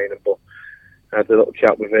them training, but I had a little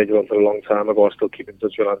chat with Virgil for a long time ago. I still keep in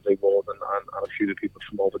touch with Andre Ward and a few of the people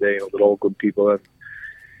from over there. You know, they're all good people. And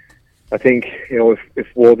I think, you know, if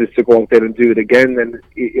Ward is to go out there and do it again, then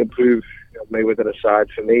he'll prove, you know, Mayweather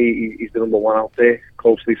aside, for me, he's the number one out there,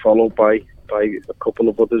 closely followed by a couple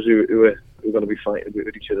of others who are going to be fighting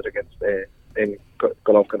with each other against in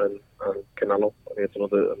Golovkin and Canelo. I think it's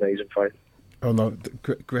another amazing fight. Oh no,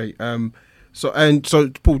 great. So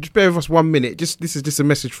Paul, just bear with us 1 minute. This is just a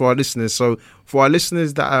message for our listeners. So for our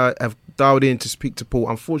listeners that have dialed in to speak to Paul,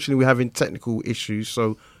 unfortunately we're having technical issues,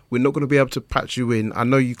 so we're not going to be able to patch you in. I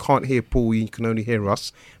know you can't hear Paul, you can only hear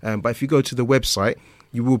us. But if you go to the website,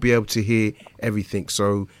 you will be able to hear everything.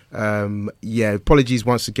 So, apologies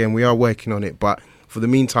once again. We are working on it. But For the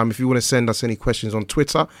meantime, if you want to send us any questions on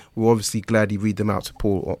Twitter, we'll obviously gladly read them out to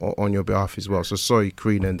Paul on your behalf as well. So sorry,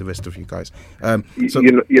 Karina and the rest of you guys. You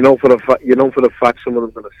know for the fact some of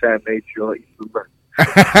them going to say, mate, sure,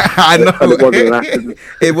 I know.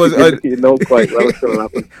 It was. You know quite well what's going to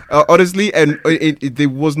happen. Honestly, and there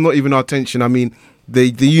was not even our intention. I mean,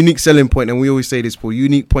 the unique selling point, and we always say this, Paul,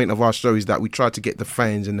 unique point of our show is that we try to get the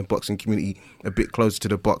fans in the boxing community a bit closer to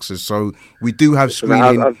the boxers. So we do have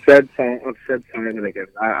screening. I've said time and again,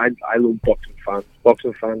 I love boxing fans.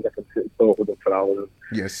 Boxing fans, I can sit and talk with them for hours.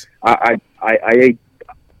 Yes.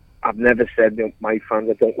 I've never said, my fans,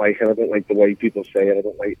 I don't like it. I don't like the way people say it. I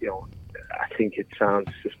don't like, I think it sounds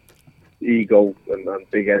just ego and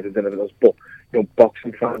big-headed and everything else. But,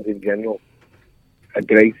 boxing fans in general are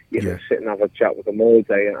great. You can sit and have a chat with them all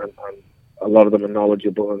day, and a lot of them are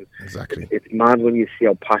knowledgeable. And exactly. It's mad when you see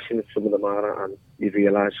how passionate some of them are, and you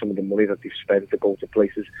realise some of the money that they've spent to go to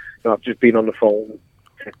places. I've just been on the phone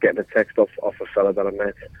getting a text off a fella that I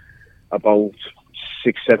met about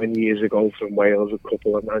 6-7 years ago from Wales, a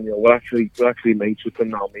couple, and we're actually mates with them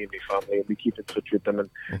now, me and my family, and we keep in touch with them, and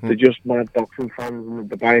they're just mad boxing fans, and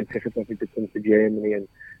they're buying tickets. I think they come to Germany, and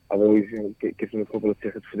I've always give them a couple of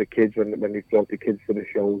tickets for the kids when they brought the kids to the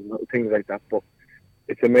shows, and things like that. But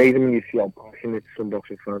it's amazing when you see how passionate some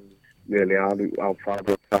boxing fans really are, how far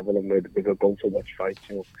they travel and where they go to watch fights.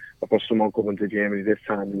 I've got someone coming to Germany this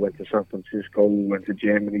time. We went to San Francisco, we went to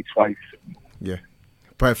Germany twice. Yeah.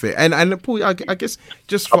 Perfect. And Paul, I guess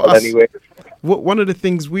just for us, anyway, one of the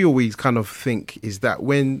things we always kind of think is that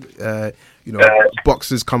when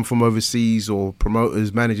boxers come from overseas, or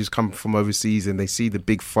promoters, managers come from overseas, and they see the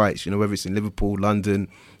big fights, whether it's in Liverpool, London,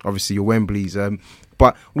 obviously your Wembleys,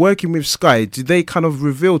 but working with Sky, do they kind of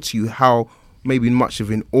reveal to you how maybe much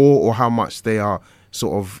of an awe, or how much they are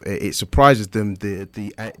sort of, it surprises them,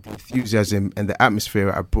 the enthusiasm and the atmosphere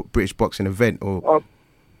at a British boxing event? Or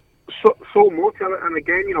so much, and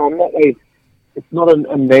again, I'm not like, it's not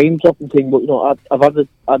a name dropping thing, but I've had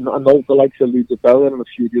I know the likes of Luda Bell and a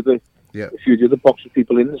few of the other boxing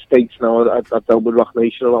people in the States now. I dealt with Rock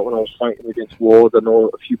Nation a lot when I was fighting against Ward. I know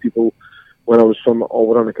a few people when I was from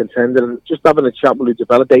over on a Contender, and just having a chat with Luda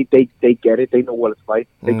Bell, they get it. They know what it's like.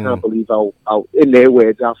 They can't believe how in their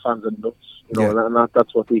words, our fans are nuts. And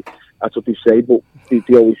that's what they say. But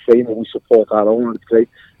they always say, we support our own. It's great.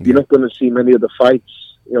 You're not going to see many of the fights.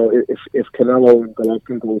 If Canelo and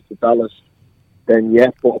Golovkin goes to Dallas, then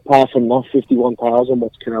yeah. But apart from that, 51,000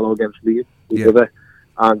 was Canelo against Lee,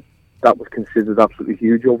 and that was considered absolutely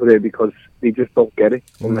huge over there because they just don't get it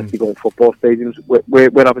unless they go in football stadiums.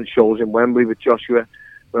 We're having shows in Wembley with Joshua.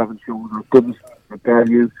 We're having shows at Goodness, at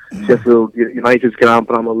Bellevue, Sheffield United's Grand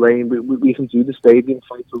Bramall Lane. We can do the stadium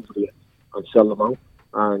fights over there and sell them out,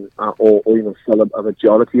 or even sell a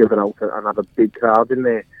majority of it out and have a big crowd in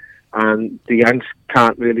there. And the Yanks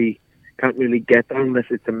can't really get that unless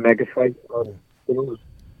it's a mega fight. Bruce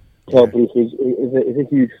is a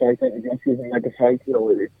huge fight. I guess it's a mega fight.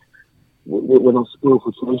 We're not spoiled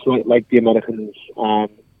for choice like the Americans.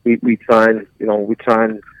 We try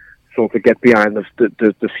and sort of get behind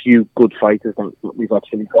the few good fighters that we've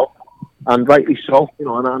actually got, and rightly so.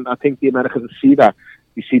 And I think the Americans see that.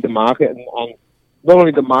 You see the market, and not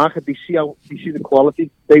only the market, they see the quality.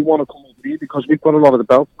 They want to come over here because we've got a lot of the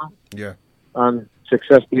belts now. Yeah. And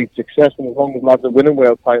success breeds success, and as long as lads are winning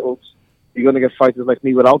world titles, you're going to get fighters like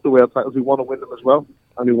me without the world titles who want to win them as well,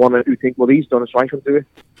 and who think, well, he's done it, so I can do it.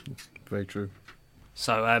 Very true.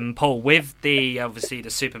 So, Paul, with obviously the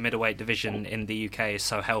super middleweight division in the UK is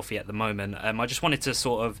so healthy at the moment, I just wanted to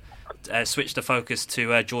sort of switch the focus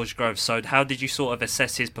to George Groves. So, how did you sort of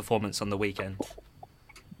assess his performance on the weekend?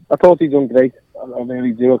 I thought he'd done great. I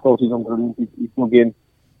really do. I thought he'd done brilliant. He plug in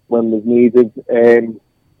when was needed.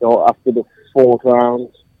 After the fourth round,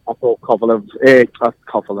 I thought Kovalev,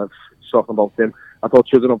 talking about him, I thought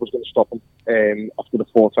Chudinov was going to stop him after the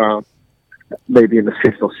fourth round. Maybe in the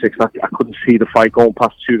fifth or sixth. I couldn't see the fight going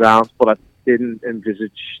past 2 rounds, but I didn't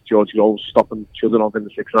envisage George Groves stopping Chudinov in the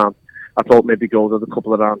 6th round. I thought maybe Groves had a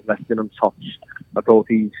couple of rounds left in him tops. I thought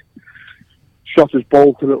he shot his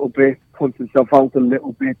bolt a little bit, punched himself out a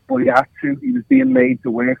little bit, but he had to. He was being made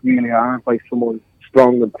to work really hard by someone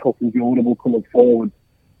strong and tough and durable coming forward.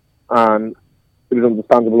 And it was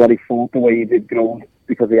understandable that he fought the way he did Groves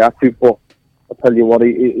because he had to. But I'll tell you what,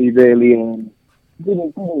 he really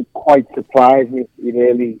didn't quite surprise me. He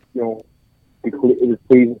really, it was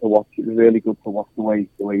pleasing to watch. It was really good to watch the way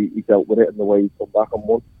he dealt with it and the way he come back and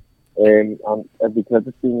won. And every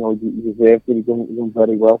credit to him, he deserved it. He done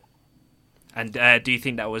very well. And do you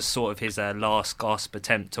think that was sort of his last gasp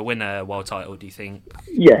attempt to win a world title? Do you think?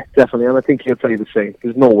 Yeah, definitely, and I think he'll tell you the same.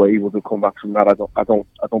 There's no way he would have come back from that. I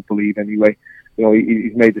don't believe anyway. You know,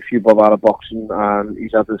 he's made a few bob out of boxing, and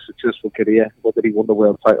he's had a successful career. Whether he won the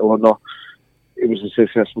world title or not, it was a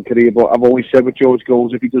successful career. But I've always said with George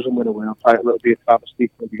Goals, if he doesn't win a world title, it'll be a travesty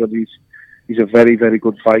because he's a very, very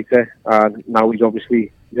good fighter, and now he's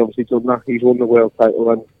obviously done that. He's won the world title,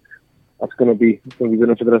 and that's going to be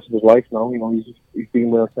winning for the rest of his life now. You know, he's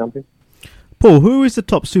been world champion. Paul, who is the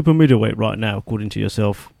top super middleweight right now, according to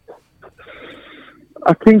yourself?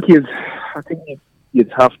 I think you'd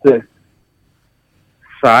have to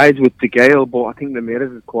side with De Gale, but I think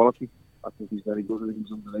Ramirez is quality. I think he's very good. I think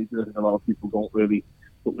he's underrated. I think a lot of people don't really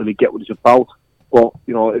get what he's about. But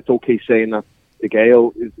you know, it's okay saying that De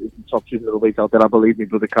Gale is the top super middleweight out there. I believe me,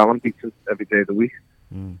 brother Callum beats him every day of the week.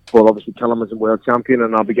 Well, obviously Callum is a world champion,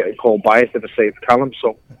 and I'll be getting called biased if I say it's Callum.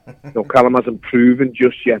 So, you know, Callum hasn't proven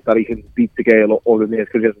just yet that he can beat De Gale or Ramirez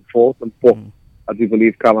because he hasn't fought them. But I do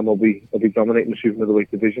believe Callum will be dominating the super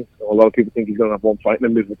middleweight division. So a lot of people think he's going to have one fight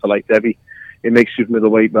and then move to light heavy. It makes super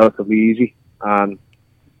middleweight relatively easy, and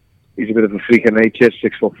he's a bit of a freak of nature,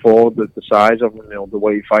 6'4", the size of him, you know, the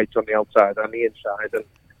way he fights on the outside and the inside, and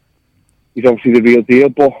he's obviously the real deal.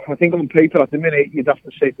 But I think on paper at the minute, you'd have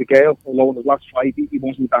to say De Gale, although in his last fight he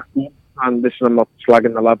wasn't that good. And listen, I'm not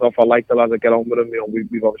slagging the lad off. I like the lad. I get on with him. You know,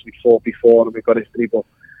 we've obviously fought before and we've got history, but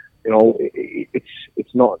you know,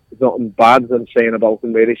 it's not bad than saying about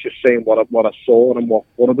him. Really, it's just saying what I saw and what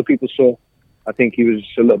other people saw. I think he was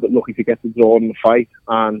a little bit lucky to get the draw in the fight,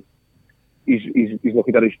 and he's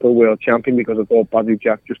lucky that he's still world champion, because I thought Badou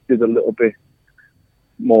Jack just did a little bit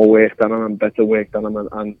more work than him and better work than him, and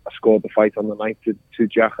I scored the fight on the night to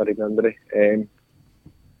Jack. I remember it.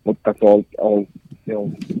 But that's all you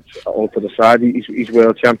know, all to the side. He's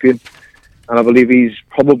world champion, and I believe he's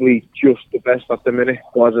probably just the best at the minute.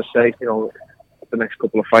 But as I say, you know, the next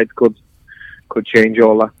couple of fights could change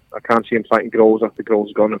all that. I can't see him fighting Groves after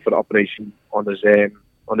Groves gone in for the operation on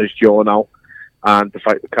his jaw now, and the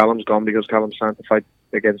fight with Callum's gone because Callum's signed to fight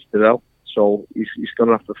against Dirrell. So he's going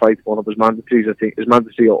to have to fight one of his mandatories. I think his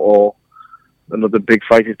mandatory or another big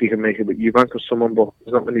fight if he can make it with Eubank or someone. But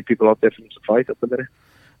there's not many people out there for him to fight at the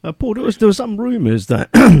minute. Paul, there was some rumours that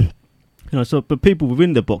but people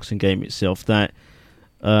within the boxing game itself that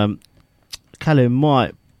Callum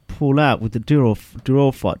might pull out with the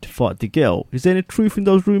Dirrell fight to fight De Gale. Is there any truth in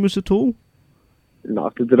those rumours at all? No,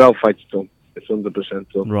 if the Dirrell fight's done, it's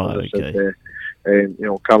 100% done. Right, okay. You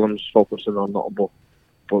know, Callum's focusing on nothing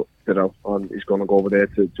but Dirrell, and he's going to go over there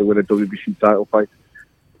to win a WBC title fight.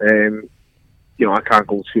 You know, I can't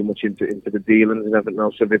go too much into the dealings and everything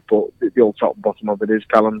else of it, but the old top and bottom of it is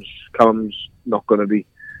Callum's not going to be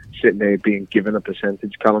sitting there being given a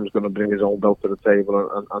percentage. Callum's going to bring his own belt to the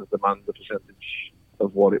table and demand the percentage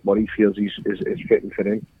of what he feels is fitting for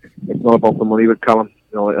him. It's not about the money with Callum.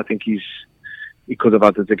 You know, I think he could have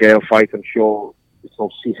had the De Gale fight. I'm sure it's no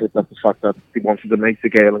secret that the fact that he wanted to make De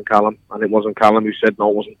Gale and Callum, and it wasn't Callum who said no,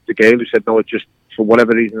 it wasn't De Gale who said no. It just, for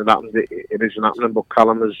whatever reason it happened, it isn't happening. But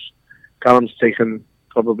Callum's taken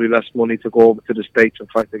probably less money to go over to the States and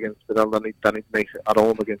fight against Dirrell than he makes it at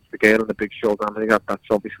home against De Gale in a big showdown. I think that's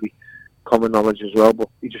obviously common knowledge as well. But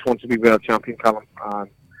he just wants to be world champion, Callum, and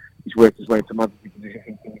he's worked his way into mandatory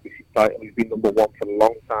position for the WBC title. He's been number one for a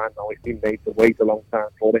long time now. He's been made to wait a long time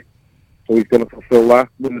for it. So he's going to fulfil that,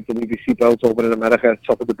 win the WBC belt over in America,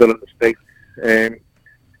 top of the bill in the States.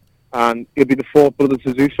 And he'll be the fourth brother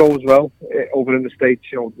to do so as well, over in the States.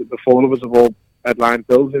 You know, the four of us have all headline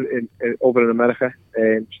bills over in America.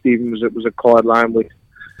 Stephen was a co-headline with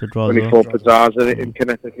when he fought Pedraza in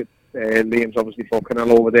Connecticut. Liam's obviously fought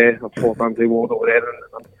Canelo over there. I fought Andre Ward over there.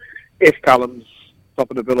 And if Callum's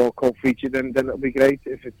top of the bill or co-featured, then it'll be great.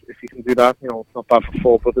 If you can do that, you know, it's not bad for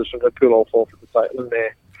four brothers from Liverpool, all four for the title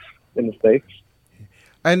in the States.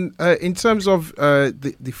 And in terms of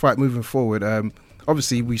the fight moving forward,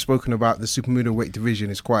 obviously we've spoken about the super middleweight division.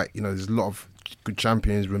 It's quite, you know, there's a lot of good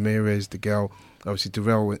champions: Ramirez, De Gale, obviously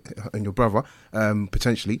Dirrell and your brother,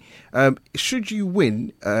 potentially. Should you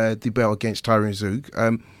win the belt against Tyron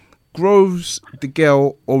Zug, Groves, De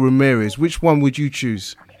Gale or Ramirez, which one would you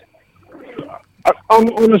choose?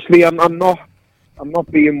 Honestly, I'm not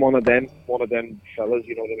being one of them fellas.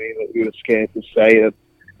 You know what I mean? That we were scared to say it.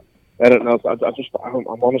 I don't know.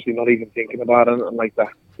 I'm honestly not even thinking about it and like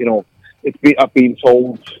that. You know, I've been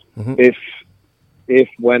told if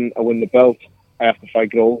when I win the belt, I have to fight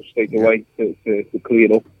Groves straight away to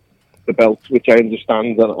clear up the belt, which I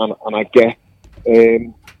understand and I get.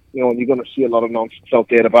 You know, and you're going to see a lot of nonsense out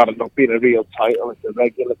there about it not being a real title. It's a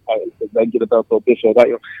regular title. It's a regular belt or this or that.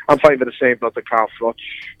 You know, I'm fighting for the same belt that Carl Froch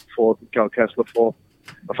fought, Cal Kessler fought.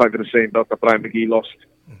 I'm fighting for the same belt that Brian McGee lost.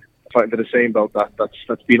 I'm fighting for the same belt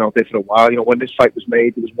that's been out there for a while. You know, when this fight was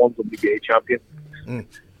made, there was one WBA champion.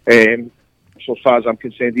 So as far as I'm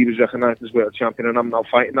concerned, he was recognised as world champion, and I'm now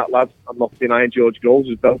fighting that lad. I'm not denying George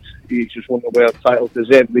Groves' belt. He's just won the world title.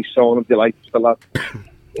 Deservedly so, and I'm delighted for the lad.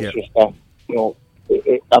 It's just that, you know,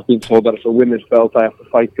 I've been told that if I win this belt, I have to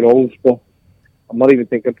fight Groves, but I'm not even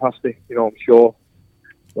thinking past it. You know, I'm sure.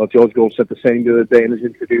 Well, George Groves said the same the other day in his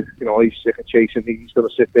interview. You know, he's sick of chasing. He's going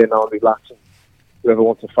to sit there now and relax. And whoever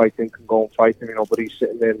wants to fight him can go and fight him. You know, but he's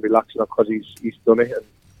sitting there and relaxing because he's done it. And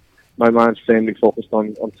my mind's firmly focused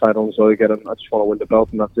on title, so again, I just want to win the belt,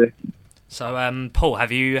 and that's it. So, Paul,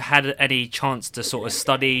 have you had any chance to sort of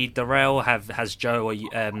study Darrell? Has Joe or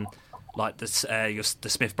the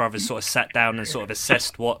Smith brothers sort of sat down and sort of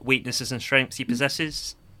assessed what weaknesses and strengths he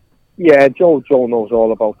possesses? Yeah, Joe knows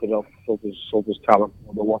all about it. So does Callum.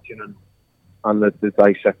 We're watching and the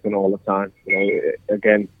dissecting all the time. You know,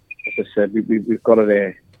 again, as I said, we've got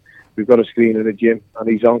a screen in the gym, and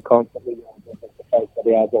he's on constantly. The fight that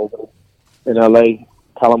he had over in LA,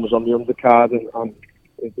 Callum was on the undercard, and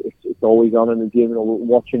it's always on in the gym. You know,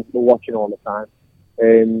 we're watching all the time.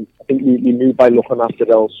 I think we knew by looking at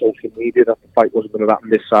Darrell's social media that the fight wasn't going to happen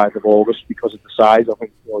this side of August because of the size. I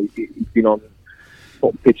think, you know, he's been on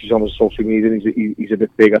putting pictures on his social media, and he's a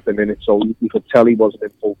bit big at the minute, so you could tell he wasn't in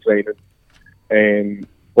full training.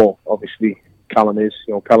 But obviously Callum is.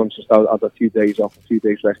 You know, Callum's just had a few days off, a few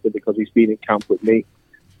days rested because he's been in camp with me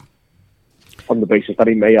on the basis that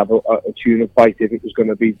he may have a tuning fight if it was going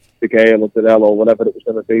to be the Gale or Darrell or whatever it was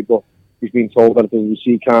going to be. But he's been told that if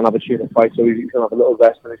he can't have a tuning fight, so he's going to have a little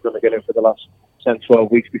rest, and he's going to get in for the last 10,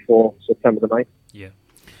 12 weeks before September the 9th. Yeah.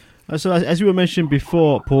 So as you were mentioned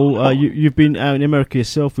before, Paul, you've been out in America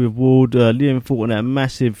yourself with Ward. Liam fought on a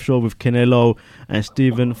massive show with Canelo, and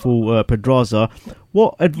Stephen fought Pedraza.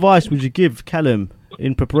 What advice would you give Callum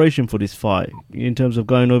in preparation for this fight in terms of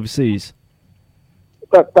going overseas?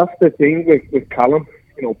 That's the thing with Callum.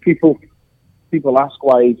 You know, people ask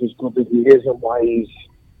why he's as good as he is and why he's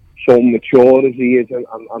so mature as he is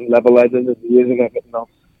and level-headed as he is and everything else.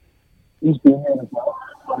 He's been there as well.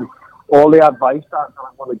 All the advice that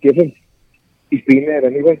I want to give him, he's been there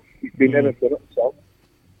anyway. He's been there and done it himself.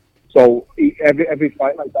 So every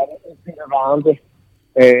fight like that, he's been around it.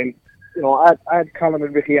 And you know, I had Callum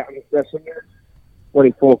and Ricky at his dressing room when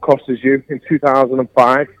he fought Costas Yu in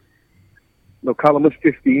 2005. You know, Callum was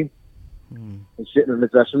 15 and sitting in the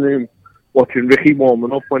dressing room watching Ricky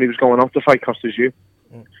warming up when he was going out to fight Costas Yu.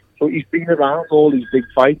 So he's been around all these big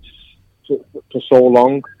fights for so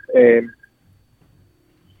long.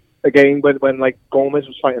 Again, when like Gomez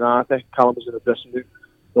was fighting Arte, Callum was in the dressing room.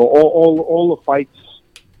 So all the fights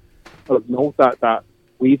of note that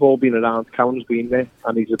we've all been around, Callum's been there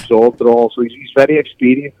and he's absorbed it all. So he's very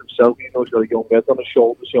experienced himself. He knows he's got a young head on his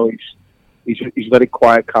shoulders. So he's very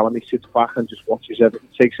quiet, Callum. He sits back and just watches everything,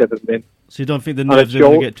 takes everything in. So you don't think the nerves are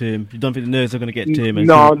going to get to him? You don't think the nerves are going to get to him?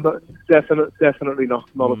 No, definitely not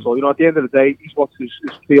at all. You know, at the end of the day, he's watched his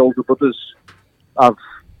three older brothers have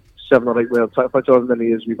 7 or 8 world title fights over many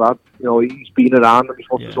years we've had. You know, he's been around and he's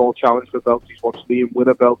watched us all challenge for belts. He's watched Liam win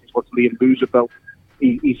a belt. He's watched Liam lose a belt.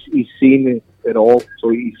 He's seen it all, so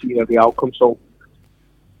he's seen every outcome. So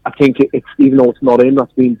I think it's even though it's not him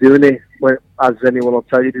that's been doing it, as anyone will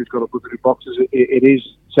tell you who's got a good 3 boxes, it is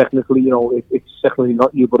technically, you know, it's technically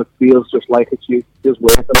not you, but it feels just like it's you. It feels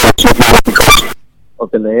worse because of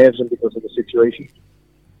the nerves and because of the situation.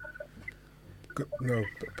 No,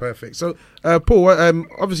 perfect. So, Paul,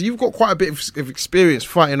 obviously you've got quite a bit of experience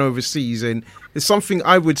fighting overseas, and it's something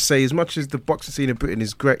I would say, as much as the boxing scene in Britain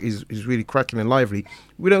is great, is really cracking and lively,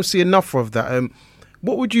 we don't see enough of that.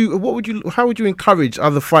 How would you encourage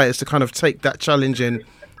other fighters to kind of take that challenge and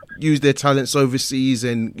use their talents overseas,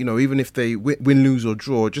 and you know, even if they win, lose or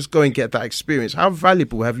draw, just go and get that experience? How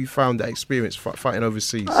valuable have you found that experience fighting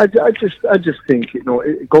overseas? I just think, you know,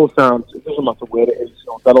 it goes down. It doesn't matter where it is. You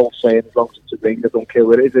know, that old saying, as long as it's a ring, I don't care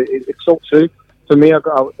where it is. It's so true. For me, I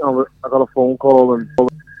got a phone call and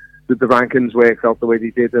the rankings worked out the way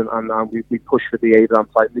they did, and we pushed for the Abraham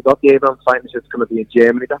fight. We got the Abraham fight and said it's going to be in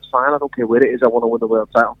Germany. That's fine. I don't care where it is. I want to win the world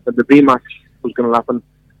title. And the rematch was going to happen.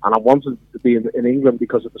 And I wanted to be in England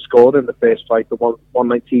because of the score in the first fight, the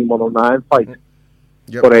 119, 109 fight.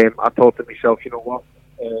 Yep. But I thought to myself, you know what?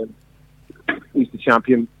 He's the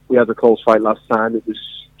champion. We had a close fight last time. It was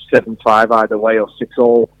 7-5 either way or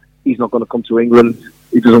 6-all. He's not going to come to England.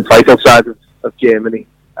 He doesn't fight outside of Germany.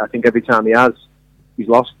 I think every time he has, he's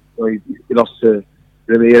lost. You know, he lost to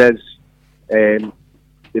Ramirez.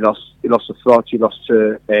 He lost to Thought. He lost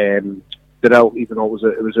to Dirrell, even though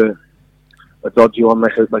it was a dodgy one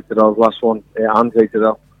like Dirrell's last one. Andre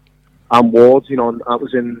Dirrell and Ward. You know, and that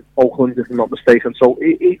was in Oakland, if I'm not mistaken. So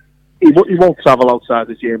he won't travel outside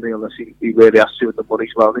of Germany unless he really has to, and the money's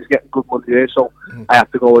well. He's getting good money there, so I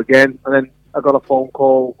had to go again. And then I got a phone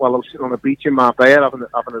call while I was sitting on a beach in Marbella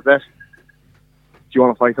having a rest. Do you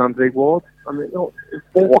want to fight Andre Ward? I mean, you know,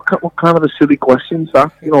 what kind of a silly question is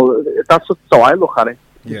that? You know, that's how I look at it.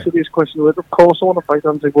 Yeah. The silliest question is, of course I want to fight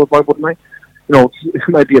Andre Ward, why wouldn't I? You know, it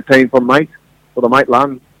might be a painful night, but I might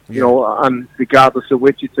land. Yeah. You know, and regardless of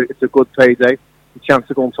which, it's a good payday, a chance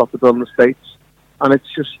to go on top of the bill in the States. And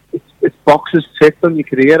it's boxes ticked on your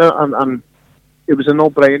career, and it was a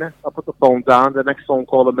no-brainer. I put the phone down. The next phone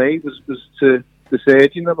call I made was to the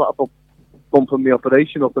surgeon about bumping the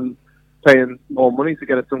operation up and paying more money to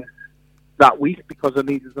get it done that week because I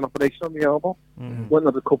needed an operation on the elbow. Went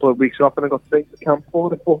and had a couple of weeks off and I got straight to camp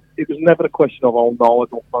for it. But it was never a question of, oh no, I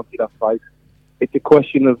don't fancy that fight. It's a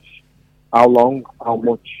question of how long, how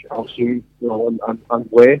much, how soon, you know, and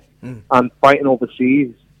where. And fighting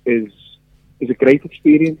overseas is a great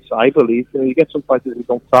experience, I believe. You know, you get some fighters who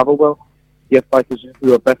don't travel well. You get fighters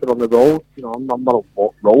who are better on the road. You know, I'm not a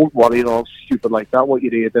road warrior or stupid like that. What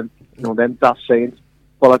you hear, then that's saying.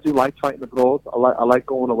 But I do like fighting abroad. I like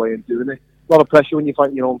going away and doing it. A lot of pressure when you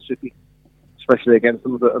fight in your own city, especially against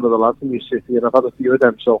another lads in your city. And I've had a few of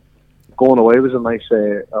them, so going away was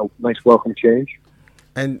a nice welcome change.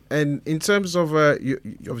 And in terms of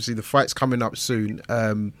obviously the fight's coming up soon.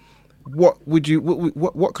 What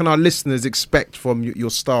can our listeners expect from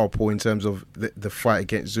your style, Paul, in terms of the fight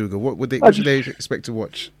against Zuga? What should they expect to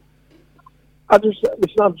watch? I'm just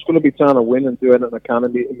going to be trying to win and do anything I can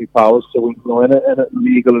in my powers to win. You know, in it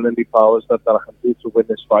legal and in my powers that I can do to win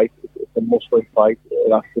this fight. It's a must-win fight.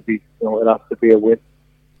 It has to be, you know, it has to be a win.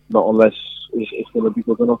 Not unless it's going to be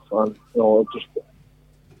good enough. And you know,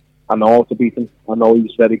 I know how to beat him. I know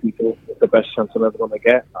he's very beatable. It's the best chance I'm ever going to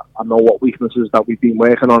get. I know what weaknesses that we've been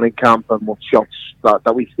working on in camp and what shots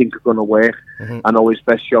that we think are going to work. I know his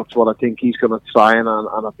best shots, what I think he's going to try, and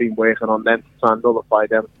I've been working on them to try and nullify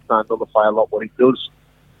them, to try and nullify a lot what he does.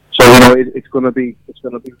 So, you know, it's going to be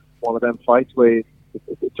one of them fights where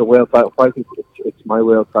it's a world title fight. It's my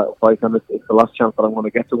world title fight, and it's the last chance that I'm going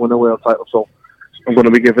to get to win a world title. So I'm going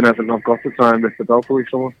to be giving everything I've got to try and lift the belt for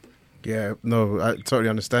someone. Yeah, no, I totally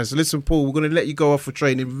understand. So listen, Paul, we're going to let you go off for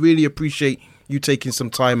training. Really appreciate you taking some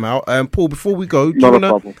time out. Paul, before we go, do you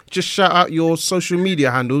want to just shout out your social media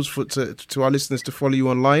handles to our listeners to follow you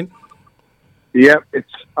online? Yeah, it's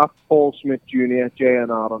at Paul Smith Jr.,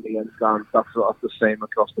 JNR on the end, and that's the same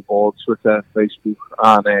across the board, Twitter, Facebook,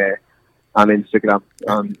 and Instagram.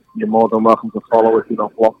 And you're more than welcome to follow if you're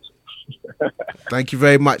not blocked. Thank you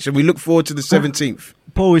very much, and we look forward to the 17th.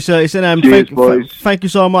 Paul, it's an thank you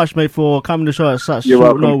so much, mate, for coming to the show at such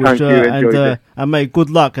short notice, and mate, good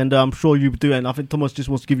luck, and I'm sure you do it. And I think Thomas just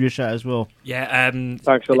wants to give you a shout as well. Yeah,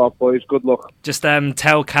 thanks a lot, boys. Good luck. Just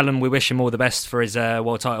tell Callum we wish him all the best for his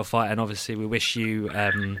world title fight, and obviously we wish you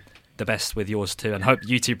the best with yours too, and hope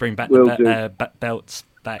you two bring back the belts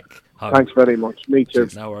back home. Thanks very much. Me too.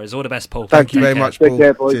 No worries. All the best, Paul. Thank you very much, Paul. Take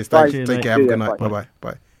care, boys. Cheers, thank you. Take care. Have a good night.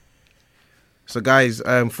 Bye. So, guys,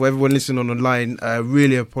 for everyone listening on the line,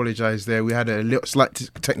 really apologise there. We had a slight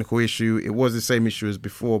technical issue. It was the same issue as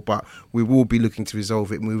before, but we will be looking to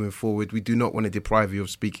resolve it moving forward. We do not want to deprive you of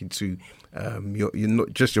speaking to your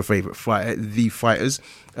not just your favourite fighter, the fighters.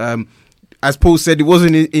 As Paul said, it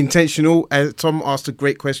wasn't intentional. Tom asked a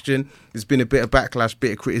great question. There's been a bit of backlash,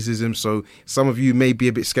 bit of criticism. So some of you may be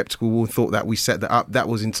a bit sceptical and thought that we set that up. That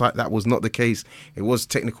was not the case. It was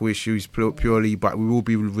technical issues purely, but we will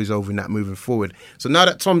be resolving that moving forward. So now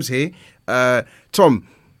that Tom's here, Tom,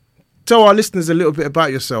 tell our listeners a little bit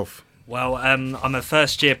about yourself. Well, I'm a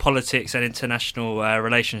first-year politics and international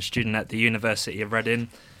relations student at the University of Reading.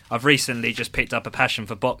 I've recently just picked up a passion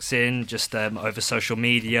for boxing, just over social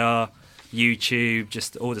media, YouTube,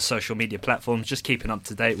 just all the social media platforms, just keeping up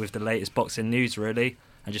to date with the latest boxing news, really,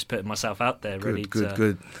 and just putting myself out there, really.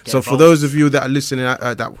 Good. So for those of you that are listening,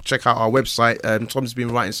 that check out our website, Tom's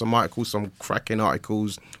been writing some articles, some cracking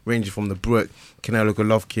articles, ranging from the Brook, Canelo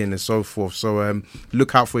Golovkin, and so forth. So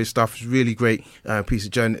look out for his stuff. It's really great piece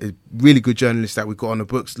of really good journalist that we've got on the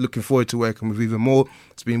books. Looking forward to working with even more.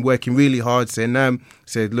 It's been working really hard,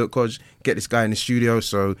 said, look, Coach, get this guy in the studio.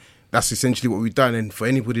 So that's essentially what we've done. And for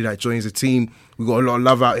anybody that joins the team, we've got a lot of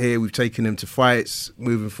love out here. We've taken them to fights,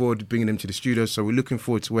 moving forward, bringing them to the studio. So we're looking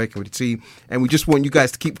forward to working with the team. And we just want you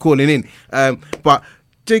guys to keep calling in. But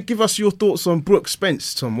give us your thoughts on Brook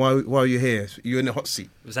Spence, Tom, while you're here. You're in the hot seat.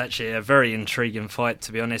 It was actually a very intriguing fight,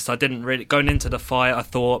 to be honest. I didn't really... Going into the fight, I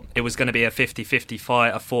thought it was going to be a 50-50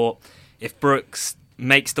 fight. I thought if Brooks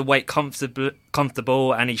makes the weight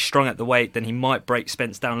comfortable and he's strong at the weight, then he might break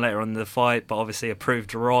Spence down later on in the fight, but obviously I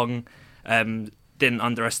proved wrong. Didn't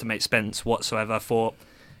underestimate Spence whatsoever. I thought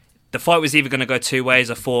the fight was either going to go two ways.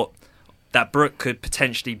 I thought that Brook could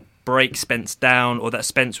potentially break Spence down, or that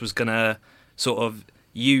Spence was going to sort of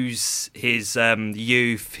use his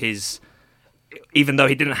youth, even though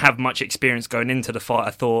he didn't have much experience going into the fight.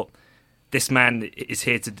 I thought this man is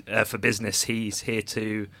here for business. He's here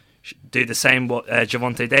to do the same what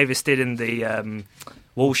Gervonta Davis did in the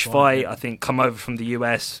Walsh fight. I think come over from the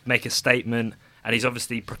US, make a statement, and he's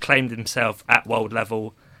obviously proclaimed himself at world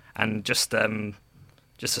level, and just a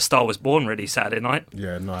star was born really Saturday night.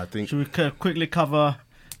 Yeah, no, I think. Should we quickly cover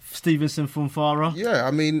Stevenson from Farah? Yeah,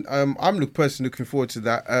 I mean, I'm personally looking forward to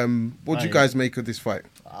that. What do you guys make of this fight?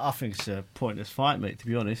 I think it's a pointless fight, mate, to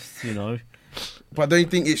be honest, you know. But don't you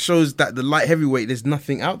think it shows that the light heavyweight, there's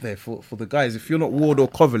nothing out there for the guys? If you're not Ward or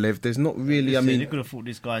Kovalev, there's not really, he could have fought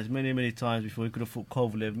these guys many times before. He could have fought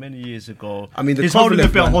Kovalev many years ago. I mean, he's holding the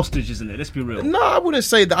belt hostage, isn't it? Let's be real. No, I wouldn't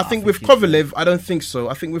say that. I think with Kovalev, I don't think so.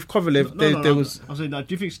 I think with Kovalev, there was... I'm saying, do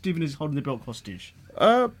you think Steven is holding the belt hostage?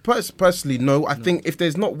 Personally, no. I think if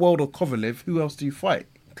there's not Ward or Kovalev, who else do you fight?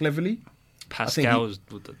 Cleverly? Pascal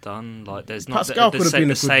would have done. Like, there's not Pascal could have been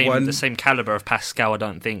the same caliber of Pascal. I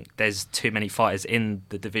don't think there's too many fighters in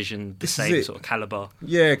the division the same sort of caliber.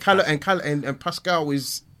 Yeah, and Pascal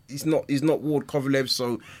is not Ward Kovalev.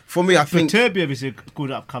 So for me, I think Beterbiev is a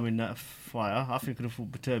good upcoming fighter. I think could have fought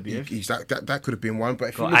Beterbiev. That could have been one. But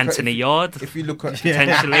if got you look Anthony Yard, if you look at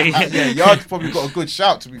potentially, Yard's probably got a good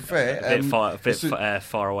shout. To be fair, a bit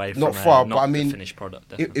far away. Not from, far, not but I mean, the finished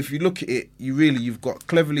product. If you look at it, you've got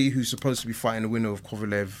Cleverly, who's supposed to be fighting the winner of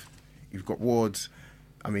Kovalev. You've got Ward.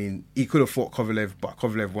 I mean, he could have fought Kovalev, but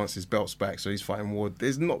Kovalev wants his belts back, so he's fighting Ward.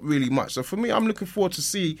 There's not really much. So for me, I'm looking forward to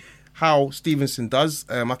see how Stevenson does.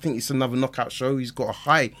 I think it's another knockout show. He's got a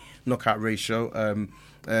high knockout ratio.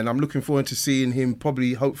 And I'm looking forward to seeing him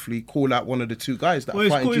hopefully call out one of the two guys that are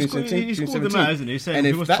fighting June 17th. He's called them out, hasn't he? And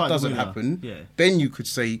if that doesn't happen, then you could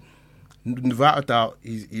say, without a doubt,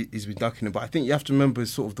 he's been ducking it. But I think you have to remember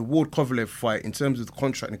sort of the Ward-Kovalev fight, in terms of the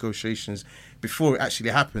contract negotiations, before it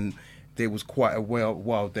actually happened, there was quite a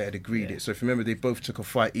while there had agreed it. So if you remember, they both took a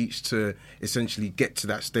fight each to essentially get to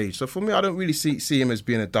that stage. So for me, I don't really see him as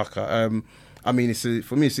being a ducker. I mean,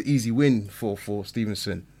 for me, it's an easy win for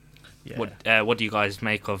Stevenson. Yeah. What do you guys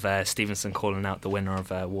make of Stevenson calling out the winner of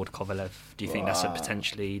Ward Kovalev? Do you think that's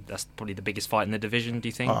that's probably the biggest fight in the division? Do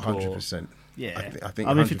you think? 100%. Yeah, I think.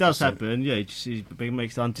 I mean, if it does happen, he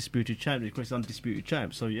makes the undisputed champ. He creates undisputed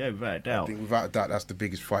champ. So without a doubt. I think without a doubt, that's the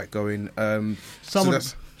biggest fight going. Some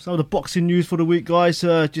of the boxing news for the week, guys.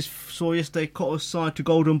 Just saw yesterday Cotto signed to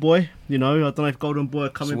Golden Boy. You know, I don't know if Golden Boy are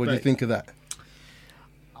coming back. So what do you think of that?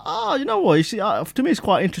 You know what? You see, to me, it's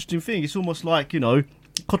quite an interesting thing. It's almost like,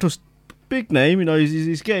 Cotto's big name,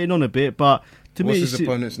 he's getting on a bit, but to me... What's his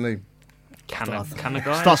opponent's name?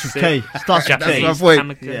 Kanagai? Starts with K. Starts with K. That's my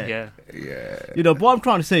point. Yeah. What I'm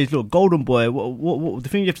trying to say is, look, Golden Boy, what the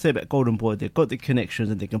thing you have to say about Golden Boy, they've got the connections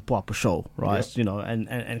and they can put up a show, right? Yep.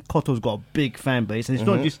 And Cotto's got a big fan base, and it's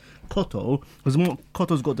not just Cotto, because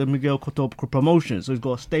Cotto's got the Miguel Cotto promotion, so he's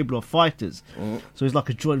got a stable of fighters. So it's like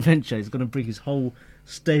a joint venture. He's going to bring his whole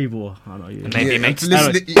stable. I know you. Maybe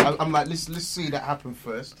I'm like, let's see that happen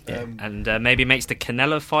first. Yeah. And maybe makes the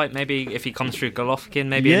Canelo fight. Maybe if he comes through Golovkin,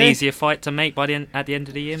 maybe an easier fight to make at the end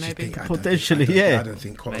of the year. Maybe potentially, I don't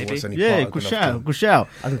think Cotto wants any part of Golovkin. Good shout.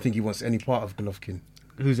 I don't think he wants any part of Golovkin.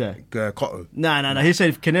 Who's that? Cotto. No. He said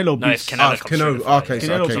if Canelo beats... No, if Canelo okay.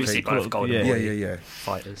 Obviously both Golden Boy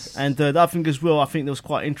fighters. And I think as well, I think that was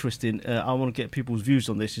quite interesting. I want to get people's views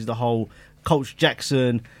on this, is the whole Coach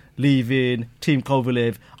Jackson leaving, Team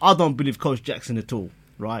Kovalev. I don't believe Coach Jackson at all,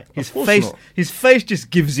 right? His face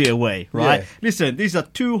just gives it away, right? Yeah. Listen, these are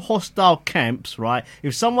two hostile camps, right?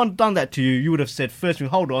 If someone done that to you, you would have said, first thing,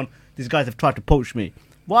 hold on, these guys have tried to poach me.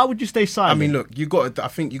 Why would you stay silent? I mean, look, I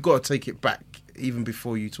think you got to take it back even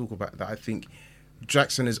before you talk about that. I think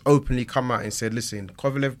Jackson has openly come out and said, listen,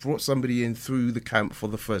 Kovalev brought somebody in through the camp for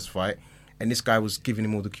the first fight, and this guy was giving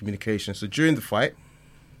him all the communication. So during the fight,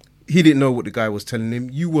 he didn't know what the guy was telling him.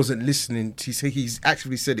 You wasn't listening. He's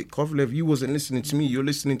actually said it. Kovalev, you wasn't listening to me. You're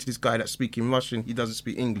listening to this guy that's speaking Russian. He doesn't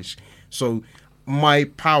speak English. So my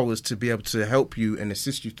powers to be able to help you and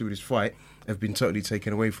assist you through this fight have been totally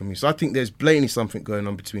taken away from me. So I think there's blatantly something going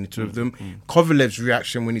on between the two of them. Kovalev's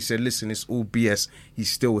reaction when he said, listen, it's all BS, he's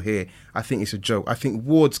still here, I think it's a joke. I think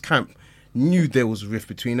Ward's camp knew there was a rift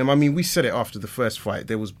between them. I mean, we said it after the first fight.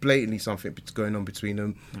 There was blatantly something going on between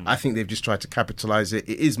them. I think they've just tried to capitalise it.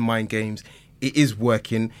 It is mind games. It is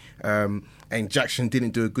working. And Jackson didn't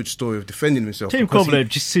do a good story of defending himself. Team Kovalev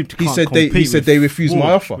just seemed to can't he said they refused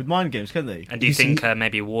my offer. With mind games, can they? And do you think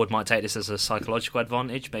maybe Ward might take this as a psychological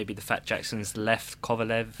advantage? Maybe the fact Jackson's left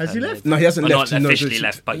Kovalev. Has he left? No, he hasn't left. Not officially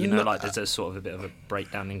left, but there's a sort of a bit of a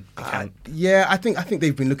breakdown in the camp. Yeah, I think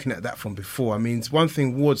they've been looking at that from before. I mean, it's one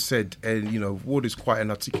thing Ward said, and Ward is quite an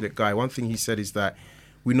articulate guy. One thing he said is that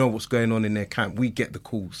we know what's going on in their camp. We get the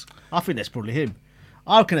calls. I think that's probably him.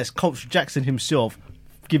 I reckon that's Coach Jackson himself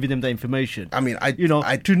giving them the information. I mean,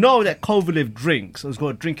 to know that Kovalev drinks or has got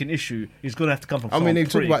a drinking issue, he's going to have to come from. They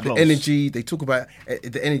talk about the energy. They talk about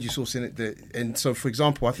the energy source in it. And so, for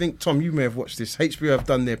example, I think Tom, you may have watched this. HBO have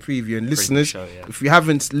done their preview, and listeners, show, yeah. if you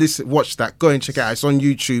haven't watched that, go and check it out. It's on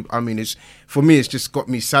YouTube. I mean, it's just got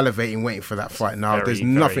me salivating, waiting for that fight. Now, there's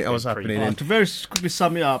nothing else happening. To very quickly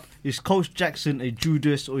sum it up, is Coach Jackson a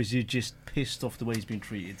Judas, or is he just pissed off the way he's been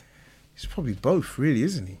treated? He's probably both, really,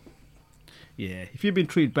 isn't he? Yeah, if you've been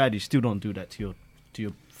treated bad, you still don't do that to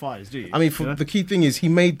your fighters, do you? I mean, the key thing is he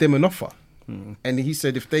made them an offer, and he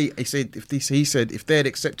said if they had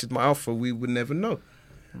accepted my offer, we would never know.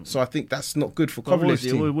 So I think that's not good for Kovalev's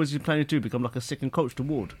team. What is he planning to do? Become like a second coach to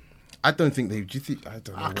Ward? I don't think they. Do you think? I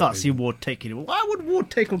don't know. I can't see Ward taking it. Why would Ward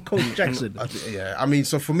take on Coach Jackson? I mean,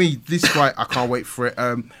 so for me, this fight, I can't wait for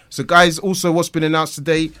it. So, guys, also what's been announced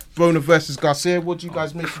today: Broner versus Garcia. What do you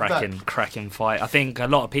guys make of that? Cracking fight. I think a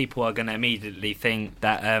lot of people are going to immediately think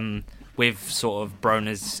that with sort of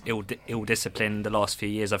Broner's ill discipline the last few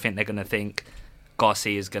years, I think they're going to think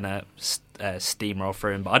Garcia is going to steamroll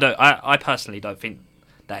through him. But I personally don't think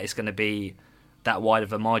that it's going to be that wide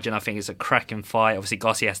of a margin. I think it's a cracking fight. Obviously,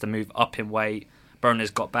 Garcia has to move up in weight. Broner's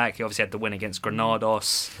got back. He obviously had the win against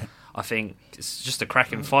Granados. I think it's just a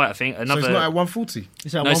cracking fight. I think so. It's not at 140.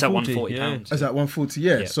 It's at 140 pounds. It's at 140.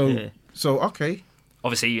 Yeah. So okay.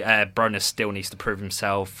 Obviously, Broner still needs to prove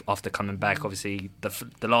himself after coming back. Obviously,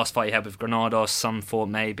 the last fight he had with Granados, some thought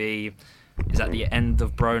maybe is at the end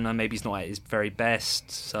of Broner. Maybe he's not at his very best.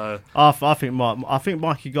 So I think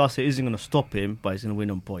Mikey Garcia isn't going to stop him, but he's going to win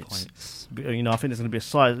on points. I think there's going to be a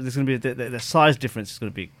size. There's going to be the size difference is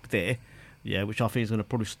going to be there. Yeah, which I think is going to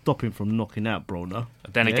probably stop him from knocking out Broner.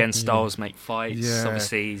 Then again, styles make fights. Yeah.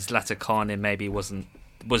 Obviously, Zlatan Khan maybe was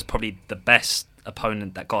probably the best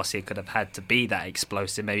opponent that Garcia could have had to be that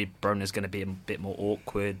explosive. Maybe Broner's going to be a bit more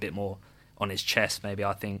awkward, a bit more on his chest. Maybe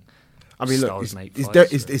I think. I mean, look,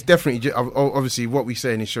 it's definitely obviously what we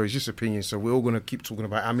say in this show is just opinion. So we're all going to keep talking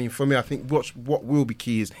about it. I mean, for me, I think what will be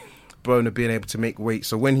key is Broner being able to make weight.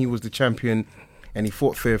 So when he was the champion and he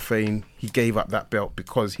fought Fairfane, he gave up that belt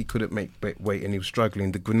because he couldn't make weight and he was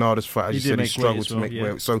struggling. The Granados fight, as you said, he struggled to make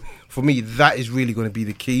weight. So for me, that is really going to be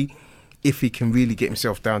the key. If he can really get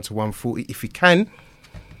himself down to 140, if he can,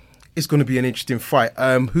 it's going to be an interesting fight.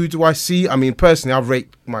 Who do I see? I mean, personally, I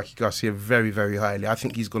rate Mikey Garcia very, very highly. I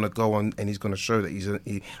think he's going to go on and he's going to show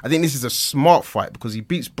that I think this is a smart fight because he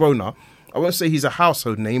beats Broner. I won't say he's a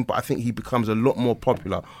household name, but I think he becomes a lot more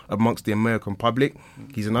popular amongst the American public.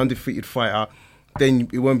 He's an undefeated fighter. Then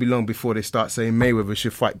it won't be long before they start saying Mayweather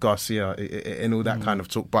should fight Garcia and all that kind of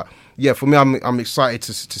talk. But yeah, for me, I'm excited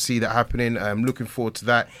to see that happening. I'm looking forward to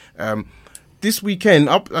that. This weekend,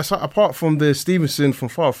 apart from the Stevenson from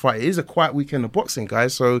Far fight, it is a quiet weekend of boxing,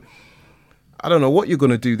 guys. So I don't know what you're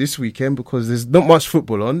going to do this weekend because there's not much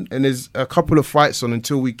football on and there's a couple of fights on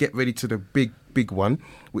until we get ready to the big one,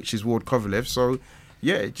 which is Ward Kovalev. So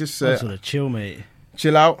yeah, just sort of chill, mate.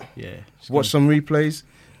 Chill out. Yeah. Watch some replays.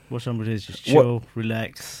 Watch some replays. Just chill,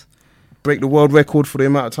 relax. Break the world record for the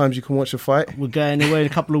amount of times you can watch a fight. We're going away in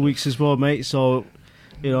a couple of weeks as well, mate. So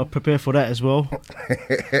prepare for that as well.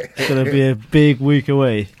 It's going to be a big week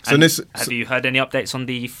away. So have you heard any updates on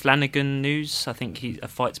the Flanagan news? I think a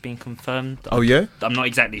fight's been confirmed. Oh, yeah? I'm not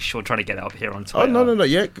exactly sure, trying to get it up here on Twitter. Oh, no,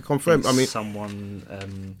 yeah, confirmed. I mean,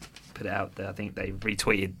 someone put it out there. I think they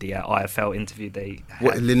retweeted the IFL interview they had.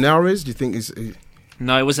 What, Linares, do you think is...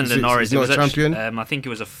 No, it wasn't Linares. It was a champion? I think it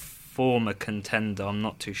was a former contender. I'm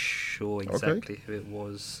not too sure exactly who it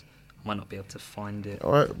was. Might not be able to find it.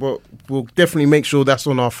 All right, well, we'll definitely make sure that's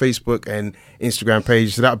on our Facebook and Instagram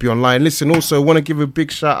page, so that'll be online. Listen, also, I want to give a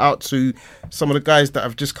big shout out to some of the guys that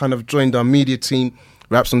have just kind of joined our media team.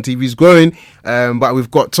 Raps on TV is growing, but we've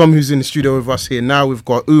got Tom, who's in the studio with us here now. We've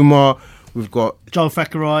got Umar, we've got Joe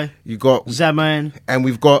Thackeray, you got Zaman, and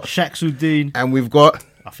we've got Shaksuddin, and we've got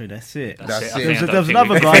I think that's it. That's There it. was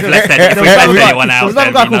another guy. There There was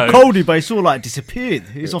another guy called Cody, but he sort of like disappeared.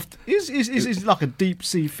 He's off. He's like a deep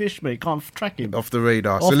sea fish, mate. Can't track him off the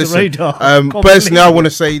radar. Off So the listen, radar. personally, I want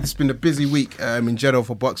to say it's been a busy week in general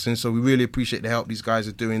for boxing. So we really appreciate the help these guys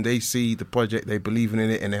are doing. They see the project, they believe in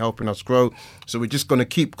it, and they're helping us grow. So we're just going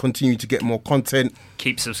to continue to get more content.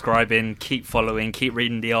 Keep subscribing, keep following, keep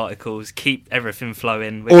reading the articles, keep everything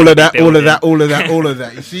flowing. All of that.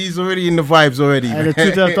 You see, he's already in the vibes already. And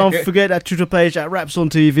Twitter, don't forget that Twitter page at Raps on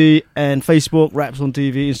TV, and Facebook Raps on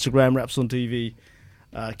TV, Instagram Raps on TV.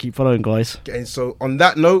 Keep following, guys. And so on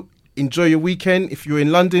that note, enjoy your weekend. If you're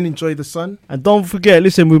in London, enjoy the sun. And don't forget,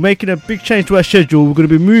 listen, we're making a big change to our schedule. We're going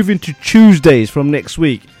to be moving to Tuesdays from next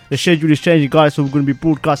week. The schedule is changing, guys, so we're going to be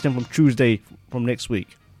broadcasting from Tuesday from next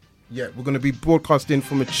week. Yeah, we're going to be broadcasting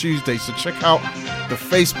from a Tuesday. So check out the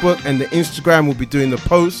Facebook and the Instagram. We'll be doing the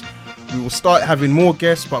posts. We will start having more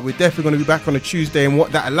guests, but we're definitely going to be back on a Tuesday. And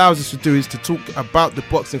what that allows us to do is to talk about the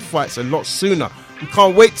boxing fights a lot sooner. We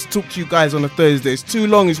can't wait to talk to you guys on a Thursday. It's too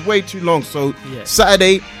long. It's way too long. So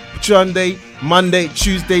Saturday, Sunday, Monday,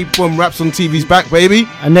 Tuesday, boom, Raps on TV's back, baby.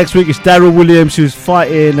 And next week it's Daryl Williams who's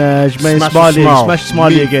fighting Smash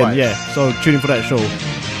Smiley again. Fight. Yeah, so tune in for that show.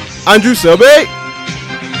 Andrew Selby.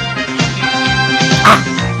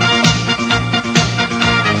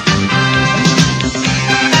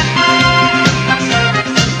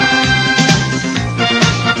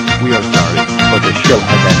 We are sorry, but the show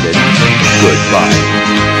has ended.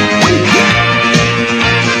 Goodbye.